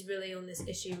is really on this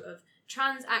issue of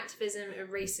trans activism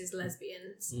erases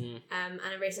lesbians, and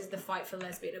erases the fight for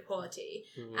lesbian equality.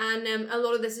 And a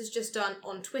lot of this is just done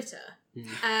on Twitter,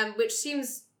 which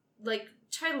seems like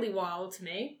totally wild to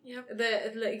me.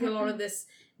 That like a lot of this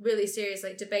really serious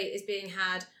like debate is being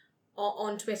had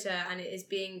on Twitter, and it is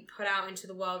being put out into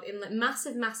the world in like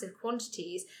massive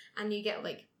quantities, and you get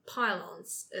like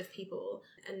pile-ons of people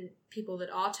and people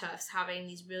that are TERFs having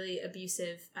these really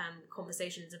abusive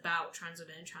conversations about trans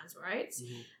women and trans rights.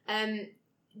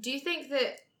 Do you think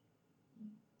that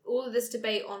all of this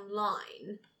debate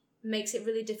online makes it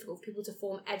really difficult for people to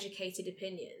form educated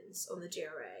opinions on the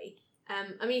GRA?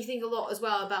 I mean, you think a lot as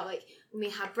well about like when we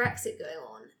had Brexit going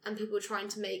on and people were trying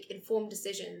to make informed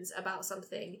decisions about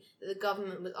something that the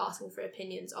government was asking for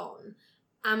opinions on.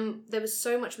 There was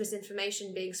so much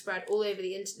misinformation being spread all over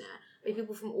the internet by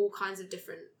people from all kinds of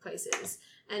different places.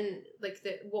 And like,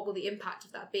 what will the impact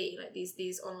of that be? Like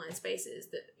these online spaces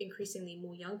that increasingly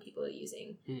more young people are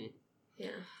using.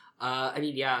 Yeah. I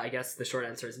mean, yeah, I guess the short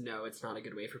answer is no, it's not a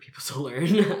good way for people to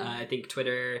learn. I think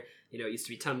Twitter, you know, it used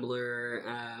to be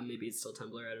Tumblr, maybe it's still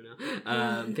Tumblr, I don't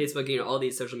know. Facebook, you know, all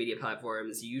these social media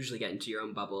platforms, you usually get into your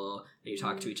own bubble and you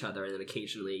talk to each other, and then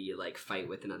occasionally you like fight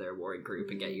with another warring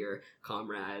group and get your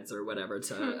comrades or whatever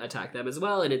to attack them as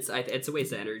well. And it's a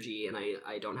waste of energy, and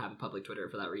I don't have a public Twitter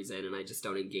for that reason, and I just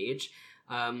don't engage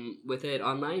with it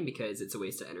online because it's a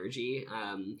waste of energy.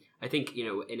 I think, you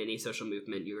know, in any social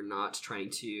movement, you're not trying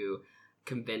to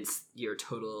convince your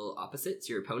total opposites,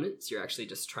 your opponents. You're actually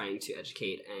just trying to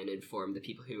educate and inform the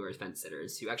people who are fence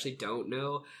sitters, who actually don't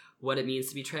know what it means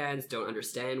to be trans, don't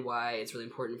understand why it's really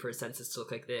important for a census to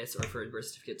look like this or for a birth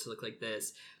certificate to look like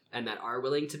this, and that are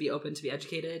willing to be open to be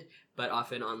educated. But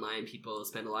often online, people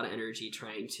spend a lot of energy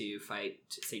trying to fight,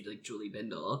 say, like Julie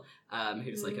Bindel,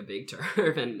 who's like a big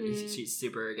TERF, and she's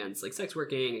super against like sex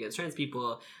working, against trans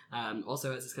people,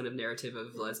 also has this kind of narrative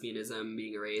of lesbianism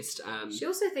being erased. She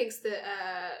also thinks that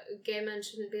gay men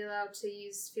shouldn't be allowed to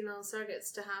use female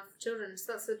surrogates to have children,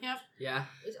 so that's Yeah.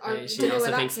 She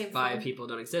also thinks bi people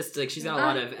don't exist. Like, she's got a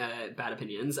lot of bad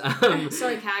opinions.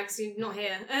 Sorry, Cags, you're not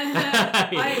here.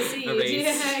 I don't see you.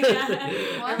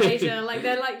 Erasure. Like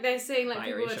they're saying like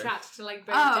people are attracted to like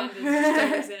both genders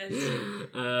don't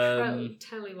exist.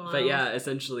 Totally wild. But yeah,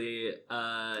 essentially,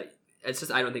 it's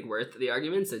just, I don't think, worth the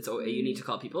arguments. It's you need to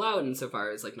call people out, and so far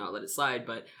as like not let it slide.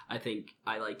 But I think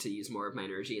I like to use more of my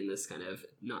energy in this kind of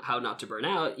how not to burn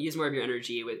out. Use more of your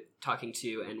energy with talking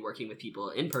to and working with people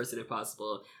in person if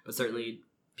possible, but certainly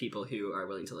people who are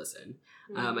willing to listen.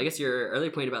 I guess your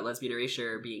earlier point about lesbian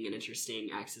erasure being an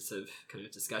interesting axis of kind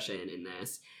of discussion in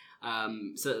this.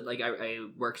 So like I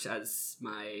worked, as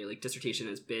my like dissertation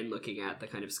has been looking at the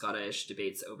kind of Scottish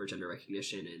debates over gender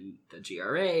recognition in the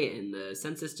GRA, in the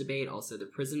census debate, also the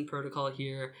prison protocol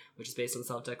here, which is based on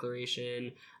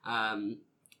self-declaration,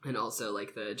 and also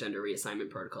like the gender reassignment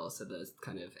protocol, so the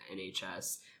kind of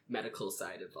NHS medical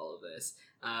side of all of this.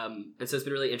 And so it's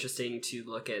been really interesting to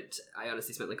look at. I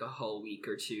honestly spent like a whole week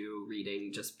or two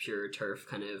reading just pure TERF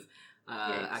kind of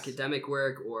academic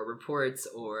work or reports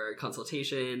or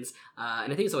consultations,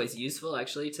 and I think it's always useful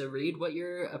actually to read what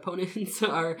your opponents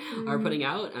are putting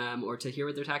out, or to hear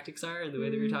what their tactics are and the way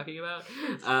that you're talking about,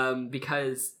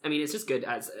 because I mean it's just good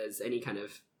as any kind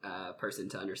of person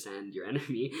to understand your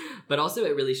enemy, but also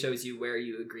it really shows you where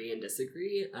you agree and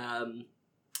disagree.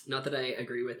 Not that I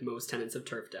agree with most tenets of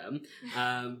TERFdom,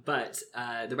 but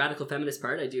the radical feminist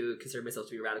part, I do consider myself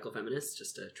to be a radical feminist,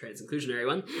 just a trans inclusionary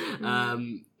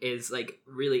one, is like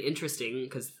really interesting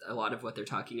because a lot of what they're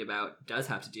talking about does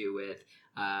have to do with,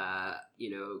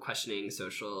 you know, questioning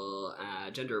social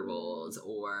gender roles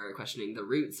or questioning the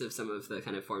roots of some of the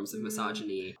kind of forms of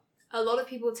misogyny. A lot of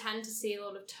people tend to see a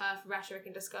lot of TERF rhetoric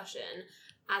and discussion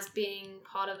as being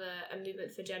part of a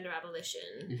movement for gender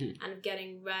abolition and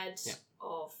getting rid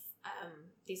of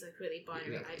these like really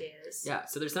binary ideas. Yeah,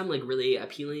 so there's some like really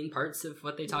appealing parts of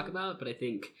what they talk about, but I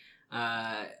think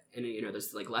and you know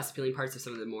there's like less appealing parts of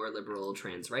some of the more liberal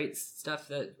trans rights stuff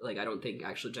that like I don't think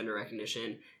actual gender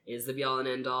recognition is the be all and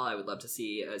end all. I would love to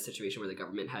see a situation where the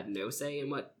government had no say in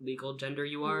what legal gender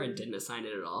you are and didn't assign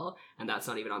it at all, and that's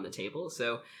not even on the table.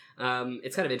 So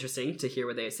it's kind of interesting to hear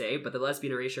what they say, but the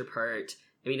lesbian erasure part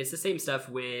I mean, it's the same stuff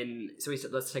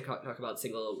let's talk about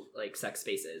single, like, sex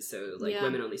spaces. So, like, Yeah.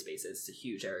 women-only spaces. It's a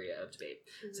huge area of debate.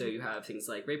 Mm-hmm. So you have things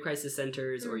like rape crisis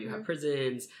centers, or you have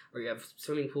prisons, or you have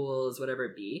swimming pools, whatever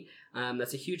it be.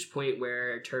 That's a huge point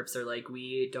where TERFs are like,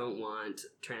 we don't want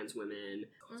trans women.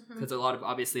 Because a lot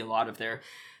of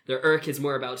their irk is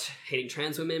more about hating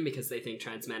trans women because they think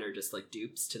trans men are just, like,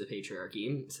 dupes to the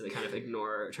patriarchy. So they kind of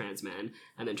ignore trans men.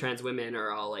 And then trans women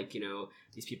are all, like,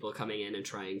 these people coming in and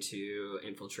trying to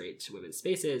infiltrate women's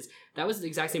spaces. That was the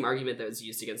exact same argument that was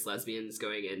used against lesbians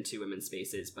going into women's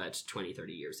spaces, but 20,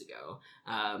 30 years ago.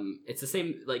 It's the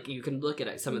same, like, you can look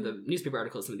at some of the newspaper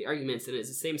articles, some of the arguments, and it's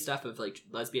the same stuff of, like,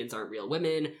 lesbians aren't real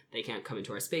women, they can't come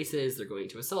into our spaces, they're going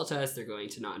to assault us, they're going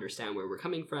to not understand where we're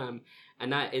coming from.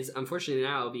 And that is unfortunately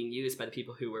now being used by the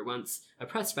people who were once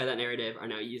oppressed by that narrative, are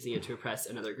now using it to oppress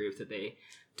another group that they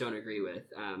don't agree with.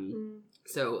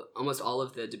 So almost all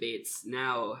of the debates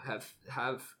now have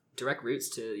direct roots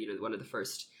to, one of the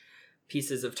first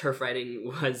pieces of TERF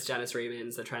writing was Janice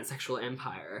Raymond's The Transsexual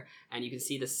Empire. And you can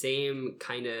see the same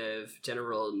kind of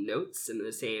general notes and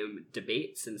the same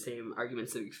debates and the same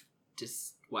arguments of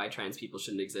just why trans people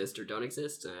shouldn't exist or don't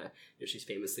exist. She's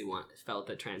famously felt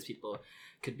that trans people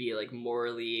could be, like,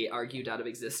 morally argued out of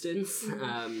existence.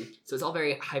 So it's all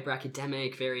very hyper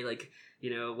academic, very, like,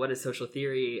 what is social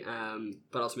theory,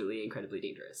 but ultimately incredibly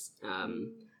dangerous.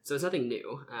 So it's nothing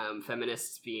new.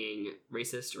 Feminists being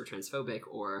racist or transphobic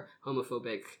or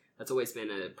homophobic, that's always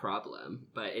been a problem.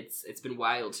 But it's been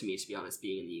wild to me, to be honest,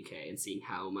 being in the UK and seeing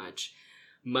how much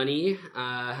money,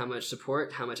 how much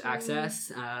support, how much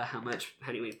access, how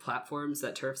many platforms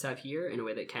that TERFs have here in a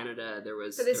way that Canada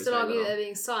But they still argue that they're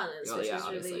being silenced, which is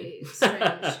obviously really strange.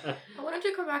 I wanted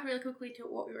to come back really quickly to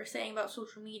what we were saying about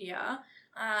social media.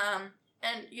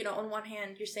 And, on one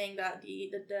hand, you're saying that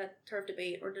the TERF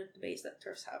debate, or the debates that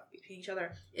TERFs have between each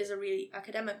other, is a really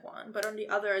academic one. But on the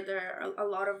other, there are a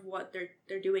lot of what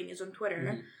they're doing is on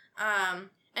Twitter.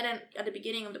 And then at the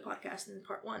beginning of the podcast in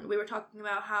part 1, we were talking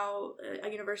about how a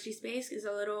university space is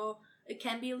it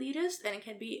can be elitist and it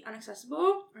can be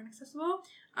inaccessible.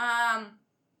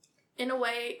 In a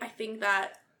way, I think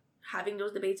that having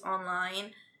those debates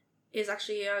online is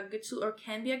actually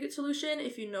can be a good solution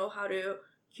if you know how to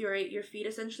curate your feed,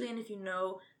 essentially, and if you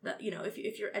know that,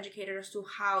 if you're educated as to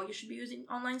how you should be using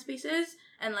online spaces,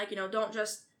 and, like, don't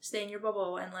just stay in your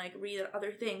bubble and, like, read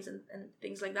other things and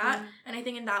things like that. And I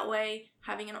think in that way,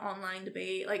 having an online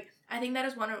debate, like, I think that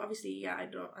is one of, obviously, I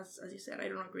don't, as you said, I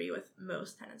don't agree with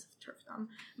most tenets of TERFdom,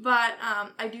 but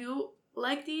I do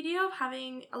like the idea of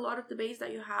having a lot of debates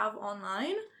that you have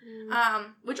online,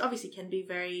 which obviously can be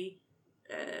very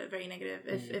negative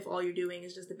if all you're doing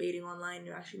is just debating online.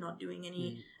 You're actually not doing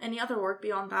any other work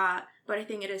beyond that. But I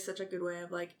think it is such a good way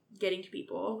of, like, getting to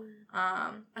people,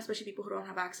 especially people who don't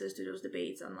have access to those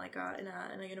debates on, like, in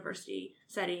a university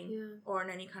setting or in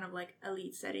any kind of, like,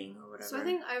 elite setting or whatever. So I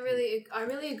think I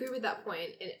really agree with that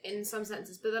point in some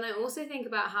senses. But then I also think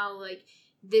about how, like,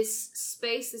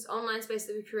 this online space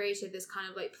that we created, this kind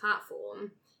of, like,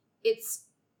 platform, it's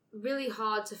really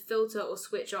hard to filter or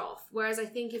switch off. Whereas I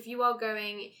think if you are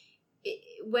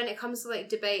when it comes to, like,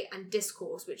 debate and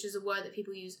discourse, which is a word that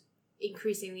people use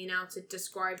increasingly now to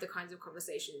describe the kinds of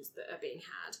conversations that are being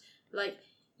had, like,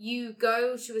 you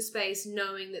go to a space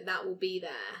knowing that will be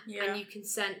there, and you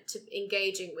consent to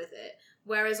engaging with it.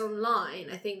 Whereas online,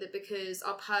 I think that because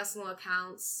our personal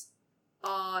accounts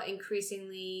are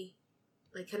increasingly,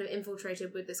 like, kind of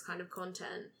infiltrated with this kind of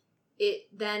content, it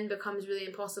then becomes really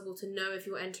impossible to know if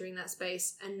you're entering that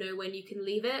space and know when you can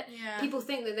leave it. Yeah. People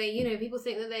think that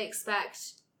they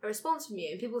expect a response from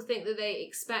you, and people think that they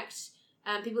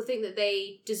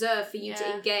deserve for you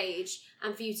to engage,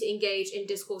 and for you to engage in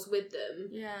discourse with them.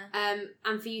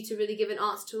 And for you to really give an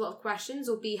answer to a lot of questions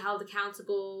or be held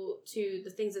accountable to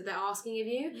the things that they're asking of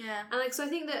you. And, like, so I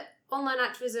think that online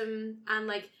activism, and,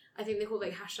 like, I think they call it,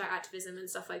 like, hashtag activism and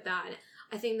stuff like that, and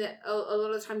I think that a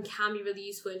lot of the time can be really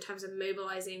useful in terms of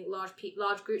mobilizing large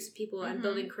groups of people and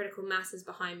building critical masses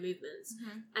behind movements.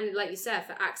 And, like you said,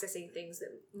 for accessing things that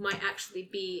might actually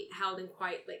be held in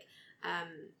quite, like,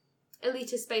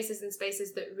 elitist spaces and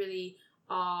spaces that really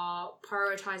are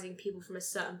prioritizing people from a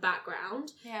certain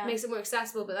background, makes it more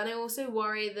accessible. But then I also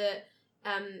worry that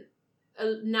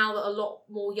now that a lot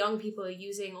more young people are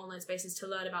using online spaces to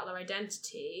learn about their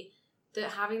identity,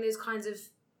 that having those kinds of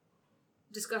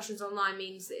discussions online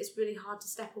means that it's really hard to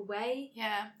step away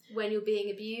when you're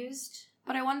being abused.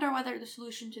 But I wonder whether the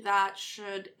solution to that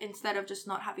should, instead of just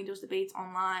not having those debates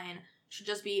online, should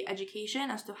just be education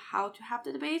as to how to have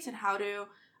the debates and how to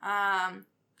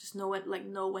just know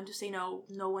when to say no,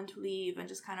 know when to leave, and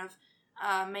just kind of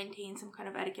maintain some kind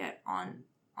of etiquette on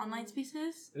online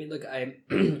spaces. I mean, look, I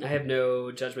have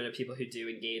no judgment of people who do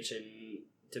engage in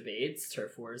debates,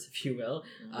 turf wars, if you will.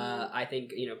 I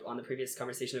think, on the previous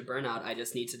conversation of burnout, I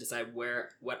just need to decide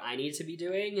what I need to be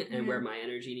doing and where my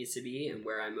energy needs to be and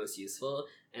where I'm most useful.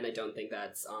 And I don't think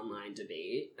that's online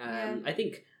debate. I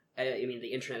think,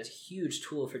 the internet is a huge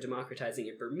tool for democratizing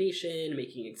information,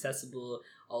 making accessible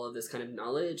all of this kind of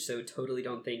knowledge. So totally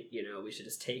don't think, we should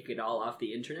just take it all off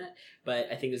the internet. But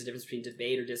I think there's a difference between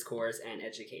debate or discourse and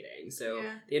educating. So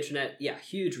the internet,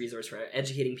 huge resource for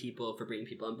educating people, for bringing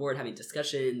people on board, having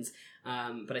discussions.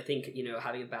 But I think,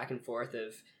 having a back and forth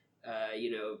of,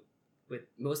 with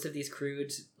most of these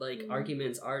crude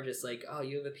arguments are just like, oh,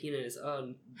 you have a penis,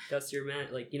 oh, that's your man,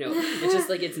 it's just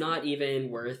like, it's not even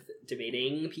worth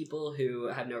debating people who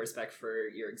have no respect for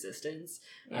your existence.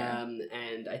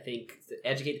 And I think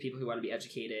educate the people who want to be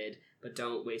educated, but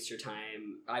don't waste your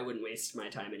time. I wouldn't waste my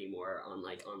time anymore on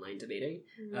online debating.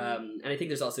 And I think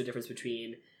there's also a difference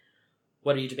between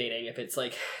what are you debating? If it's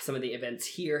like some of the events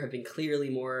here have been clearly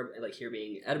more, like here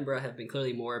being Edinburgh, have been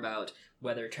clearly more about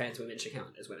whether trans women should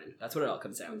count as women. That's what it all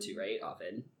comes down to, right?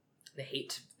 Often. They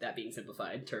hate that being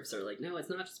simplified. TERFs are like, no, it's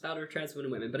not just about trans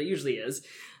women, but it usually is.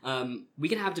 We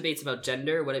can have debates about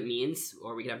gender, what it means,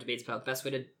 or we can have debates about the best way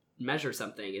to measure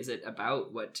something. Is it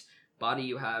about what body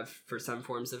you have for some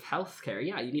forms of healthcare?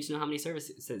 Yeah, you need to know how many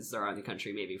services there are in the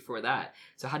country maybe for that.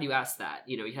 So how do you ask that?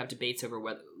 You have debates over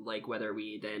whether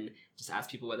we then just ask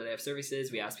people whether they have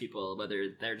services, we ask people whether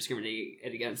they're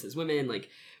discriminated against as women.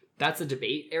 That's a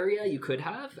debate area you could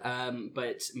have,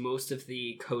 but most of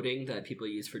the coding that people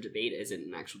use for debate isn't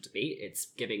an actual debate. It's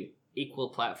giving equal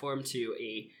platform to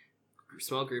a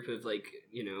small group of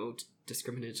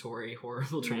discriminatory,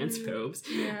 horrible transphobes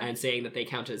and saying that they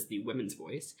count as the women's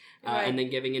voice, and then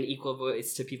giving an equal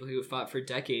voice to people who have fought for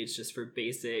decades just for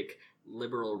basic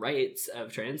liberal rights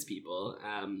of trans people.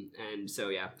 And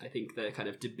so, I think the kind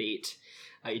of debate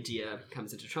idea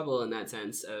comes into trouble in that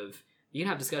sense of you can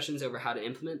have discussions over how to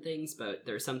implement things, but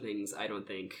there are some things I don't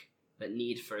think that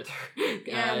need further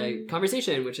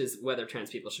conversation, which is whether trans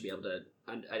people should be able to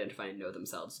identify and know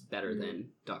themselves better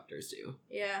than doctors do.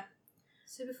 Yeah.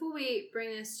 So before we bring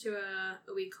this to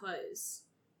a wee close,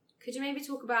 could you maybe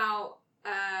talk about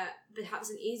perhaps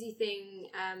an easy thing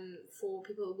for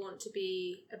people who want to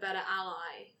be a better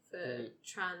ally for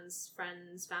trans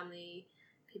friends, family,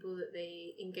 people that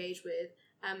they engage with,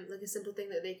 like a simple thing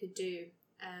that they could do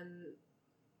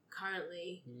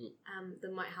currently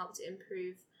that might help to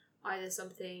improve either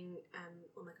something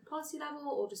on a policy level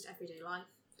or just everyday life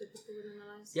for people within their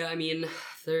lives? Yeah, I mean,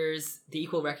 there's the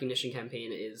Equal Recognition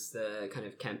Campaign is the kind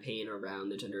of campaign around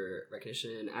the Gender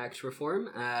Recognition Act reform.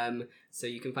 So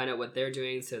you can find out what they're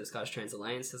doing. So the Scottish Trans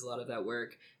Alliance does a lot of that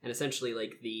work. And essentially,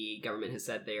 the government has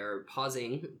said they are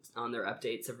pausing on their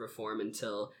updates of reform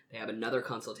until they have another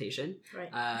consultation. Right.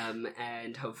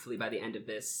 And hopefully by the end of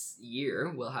this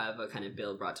year, we'll have a kind of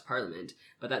bill brought to Parliament.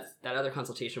 But that other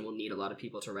consultation will need a lot of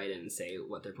people to write in and say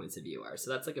what their points of view are.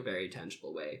 So that's a very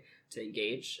tangible way to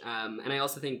engage. And I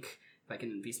also think, if I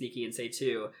can be sneaky and say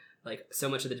too, so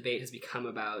much of the debate has become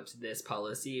about this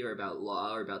policy or about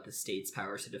law or about the state's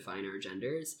power to define our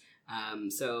genders.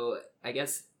 So I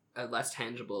guess a less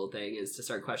tangible thing is to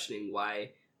start questioning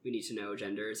why we need to know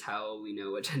genders, how we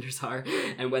know what genders are,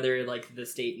 and whether the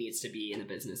state needs to be in the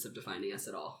business of defining us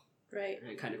at all. Right.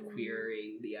 And kind of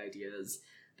querying the ideas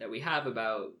that we have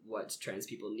about what trans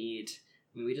people need.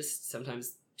 I mean,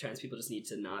 sometimes trans people just need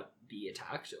to not be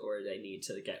attacked, or they need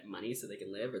to get money so they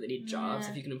can live, or they need jobs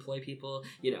if you can employ people.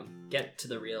 Get to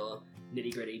the real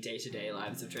nitty-gritty day-to-day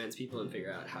lives of trans people and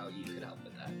figure out how you could help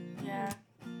with that. Yeah.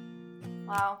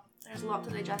 Wow. There's a lot to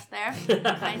digest there,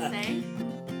 I say.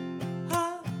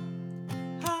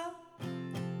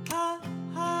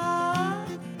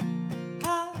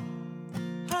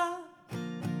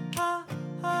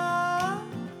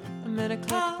 I'm in a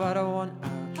clique, but I want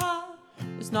out.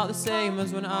 It's not the same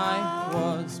as when I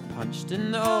was punched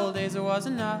in the old days. I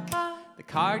wasn't now. The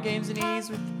card games and ease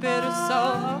with the bitter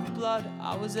soul of blood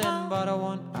I was in, but I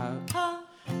want out.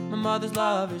 My mother's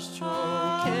love is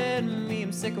choking me.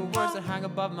 I'm sick of words that hang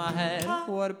above my head.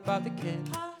 What about the kid?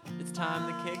 It's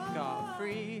time to kick off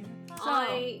free.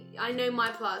 I know my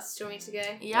plus. Do you want me to go?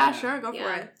 Yeah, sure, go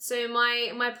for it. So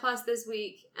my plus this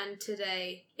week and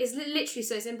today is literally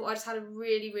so simple. I just had a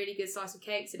really, really good slice of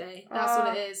cake today. That's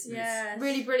what it is. Yes.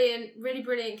 Really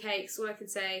brilliant cakes, all I can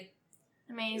say.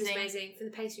 Amazing. It was amazing from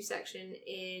the pastry section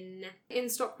in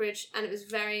Stockbridge, and it was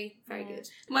very, very good.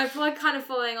 My plug, kind of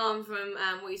following on from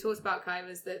what you talked about, Kai,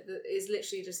 was that is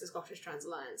literally just the Scottish Trans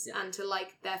Alliance, and to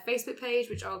like their Facebook page,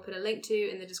 which I will put a link to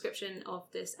in the description of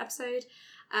this episode.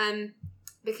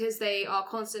 because they are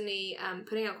constantly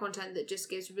putting out content that just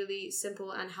gives really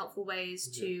simple and helpful ways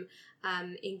to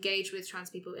engage with trans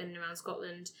people in and around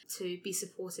Scotland, to be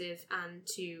supportive and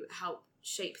to help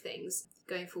shape things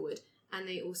going forward. And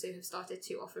they also have started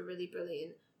to offer really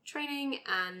brilliant training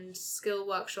and skill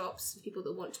workshops for people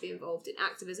that want to be involved in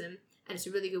activism, and it's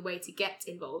a really good way to get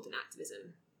involved in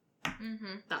activism.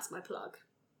 That's my plug.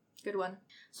 Good one.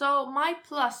 So my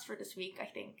plus for this week, I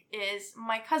think, is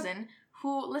my cousin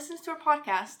who listens to our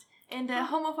podcast in the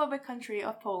homophobic country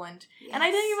of Poland. Yes. And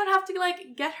I didn't even have to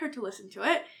like get her to listen to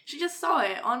it. She just saw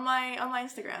it on my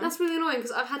Instagram. That's really annoying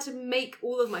because I've had to make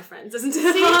all of my friends listen to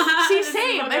See,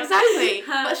 same, exactly.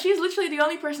 But she's literally the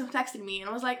only person who texted me and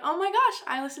was like, "Oh my gosh,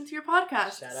 I listened to your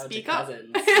podcast. Shout out Speak to up."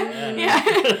 cousins.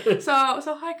 Yeah.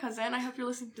 So hi cousin. I hope you're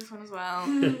listening to this one as well.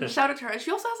 Shout out to her.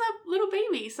 She also has a little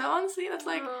baby. So honestly, that's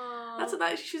like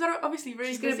she's obviously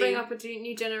very She's busy. going to bring up a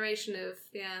new generation of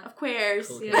Of queers.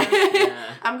 Cool.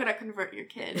 Yeah. I'm gonna convert your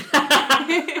kid.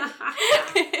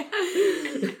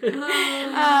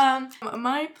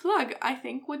 My plug, I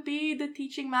think, would be the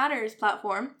Teaching Matters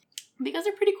platform, because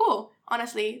they're pretty cool.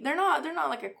 Honestly, they're not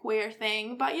like a queer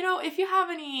thing, but you know, if you have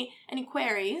any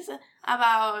queries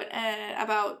about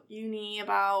uni,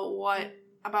 about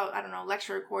I don't know,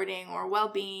 lecture recording or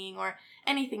well-being or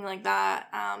anything like that,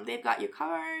 they've got you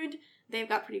covered. They've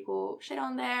got pretty cool shit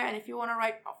on there, and if you want to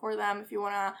write for them, if you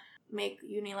want to make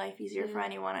uni life easier for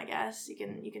anyone, I guess you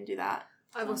can do that.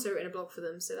 I've also written a blog for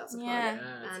them, so that's a plug. Yeah.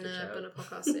 And done a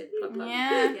podcast, so plug.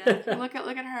 Yeah. Look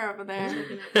at her over there.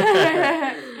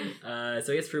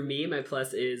 So I guess for me, my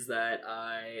plus is that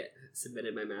I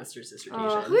submitted my master's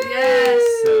dissertation. Yes.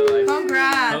 So I've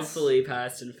Congrats. hopefully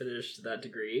passed and finished that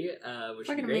degree, which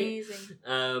would be great. Amazing.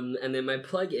 And then my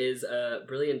plug is a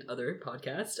brilliant other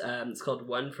podcast. It's called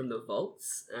One from the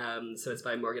Vaults. So it's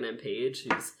by Morgan M. Page,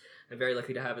 who's I'm very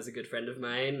lucky to have as a good friend of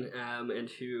mine, and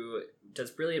who does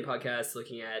brilliant podcasts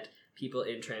looking at people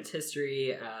in trans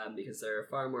history, because there are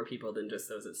far more people than just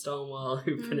those at Stonewall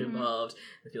who've been involved.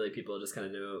 I feel like people just kind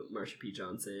of know Marsha P.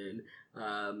 Johnson.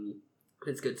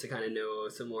 It's good to kind of know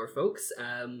some more folks,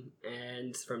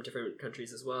 and from different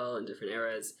countries as well and different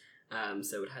eras.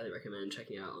 So I would highly recommend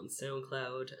checking out on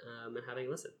SoundCloud and having a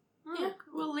listen. Yeah,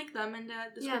 we'll link them in the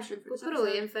description. We'll put all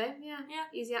the info. Yeah,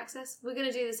 easy access. We're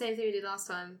gonna do the same thing we did last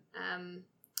time.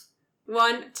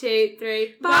 1, 2,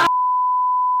 3, bye.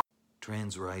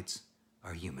 Trans rights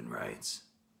are human rights.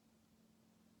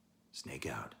 Snake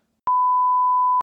out.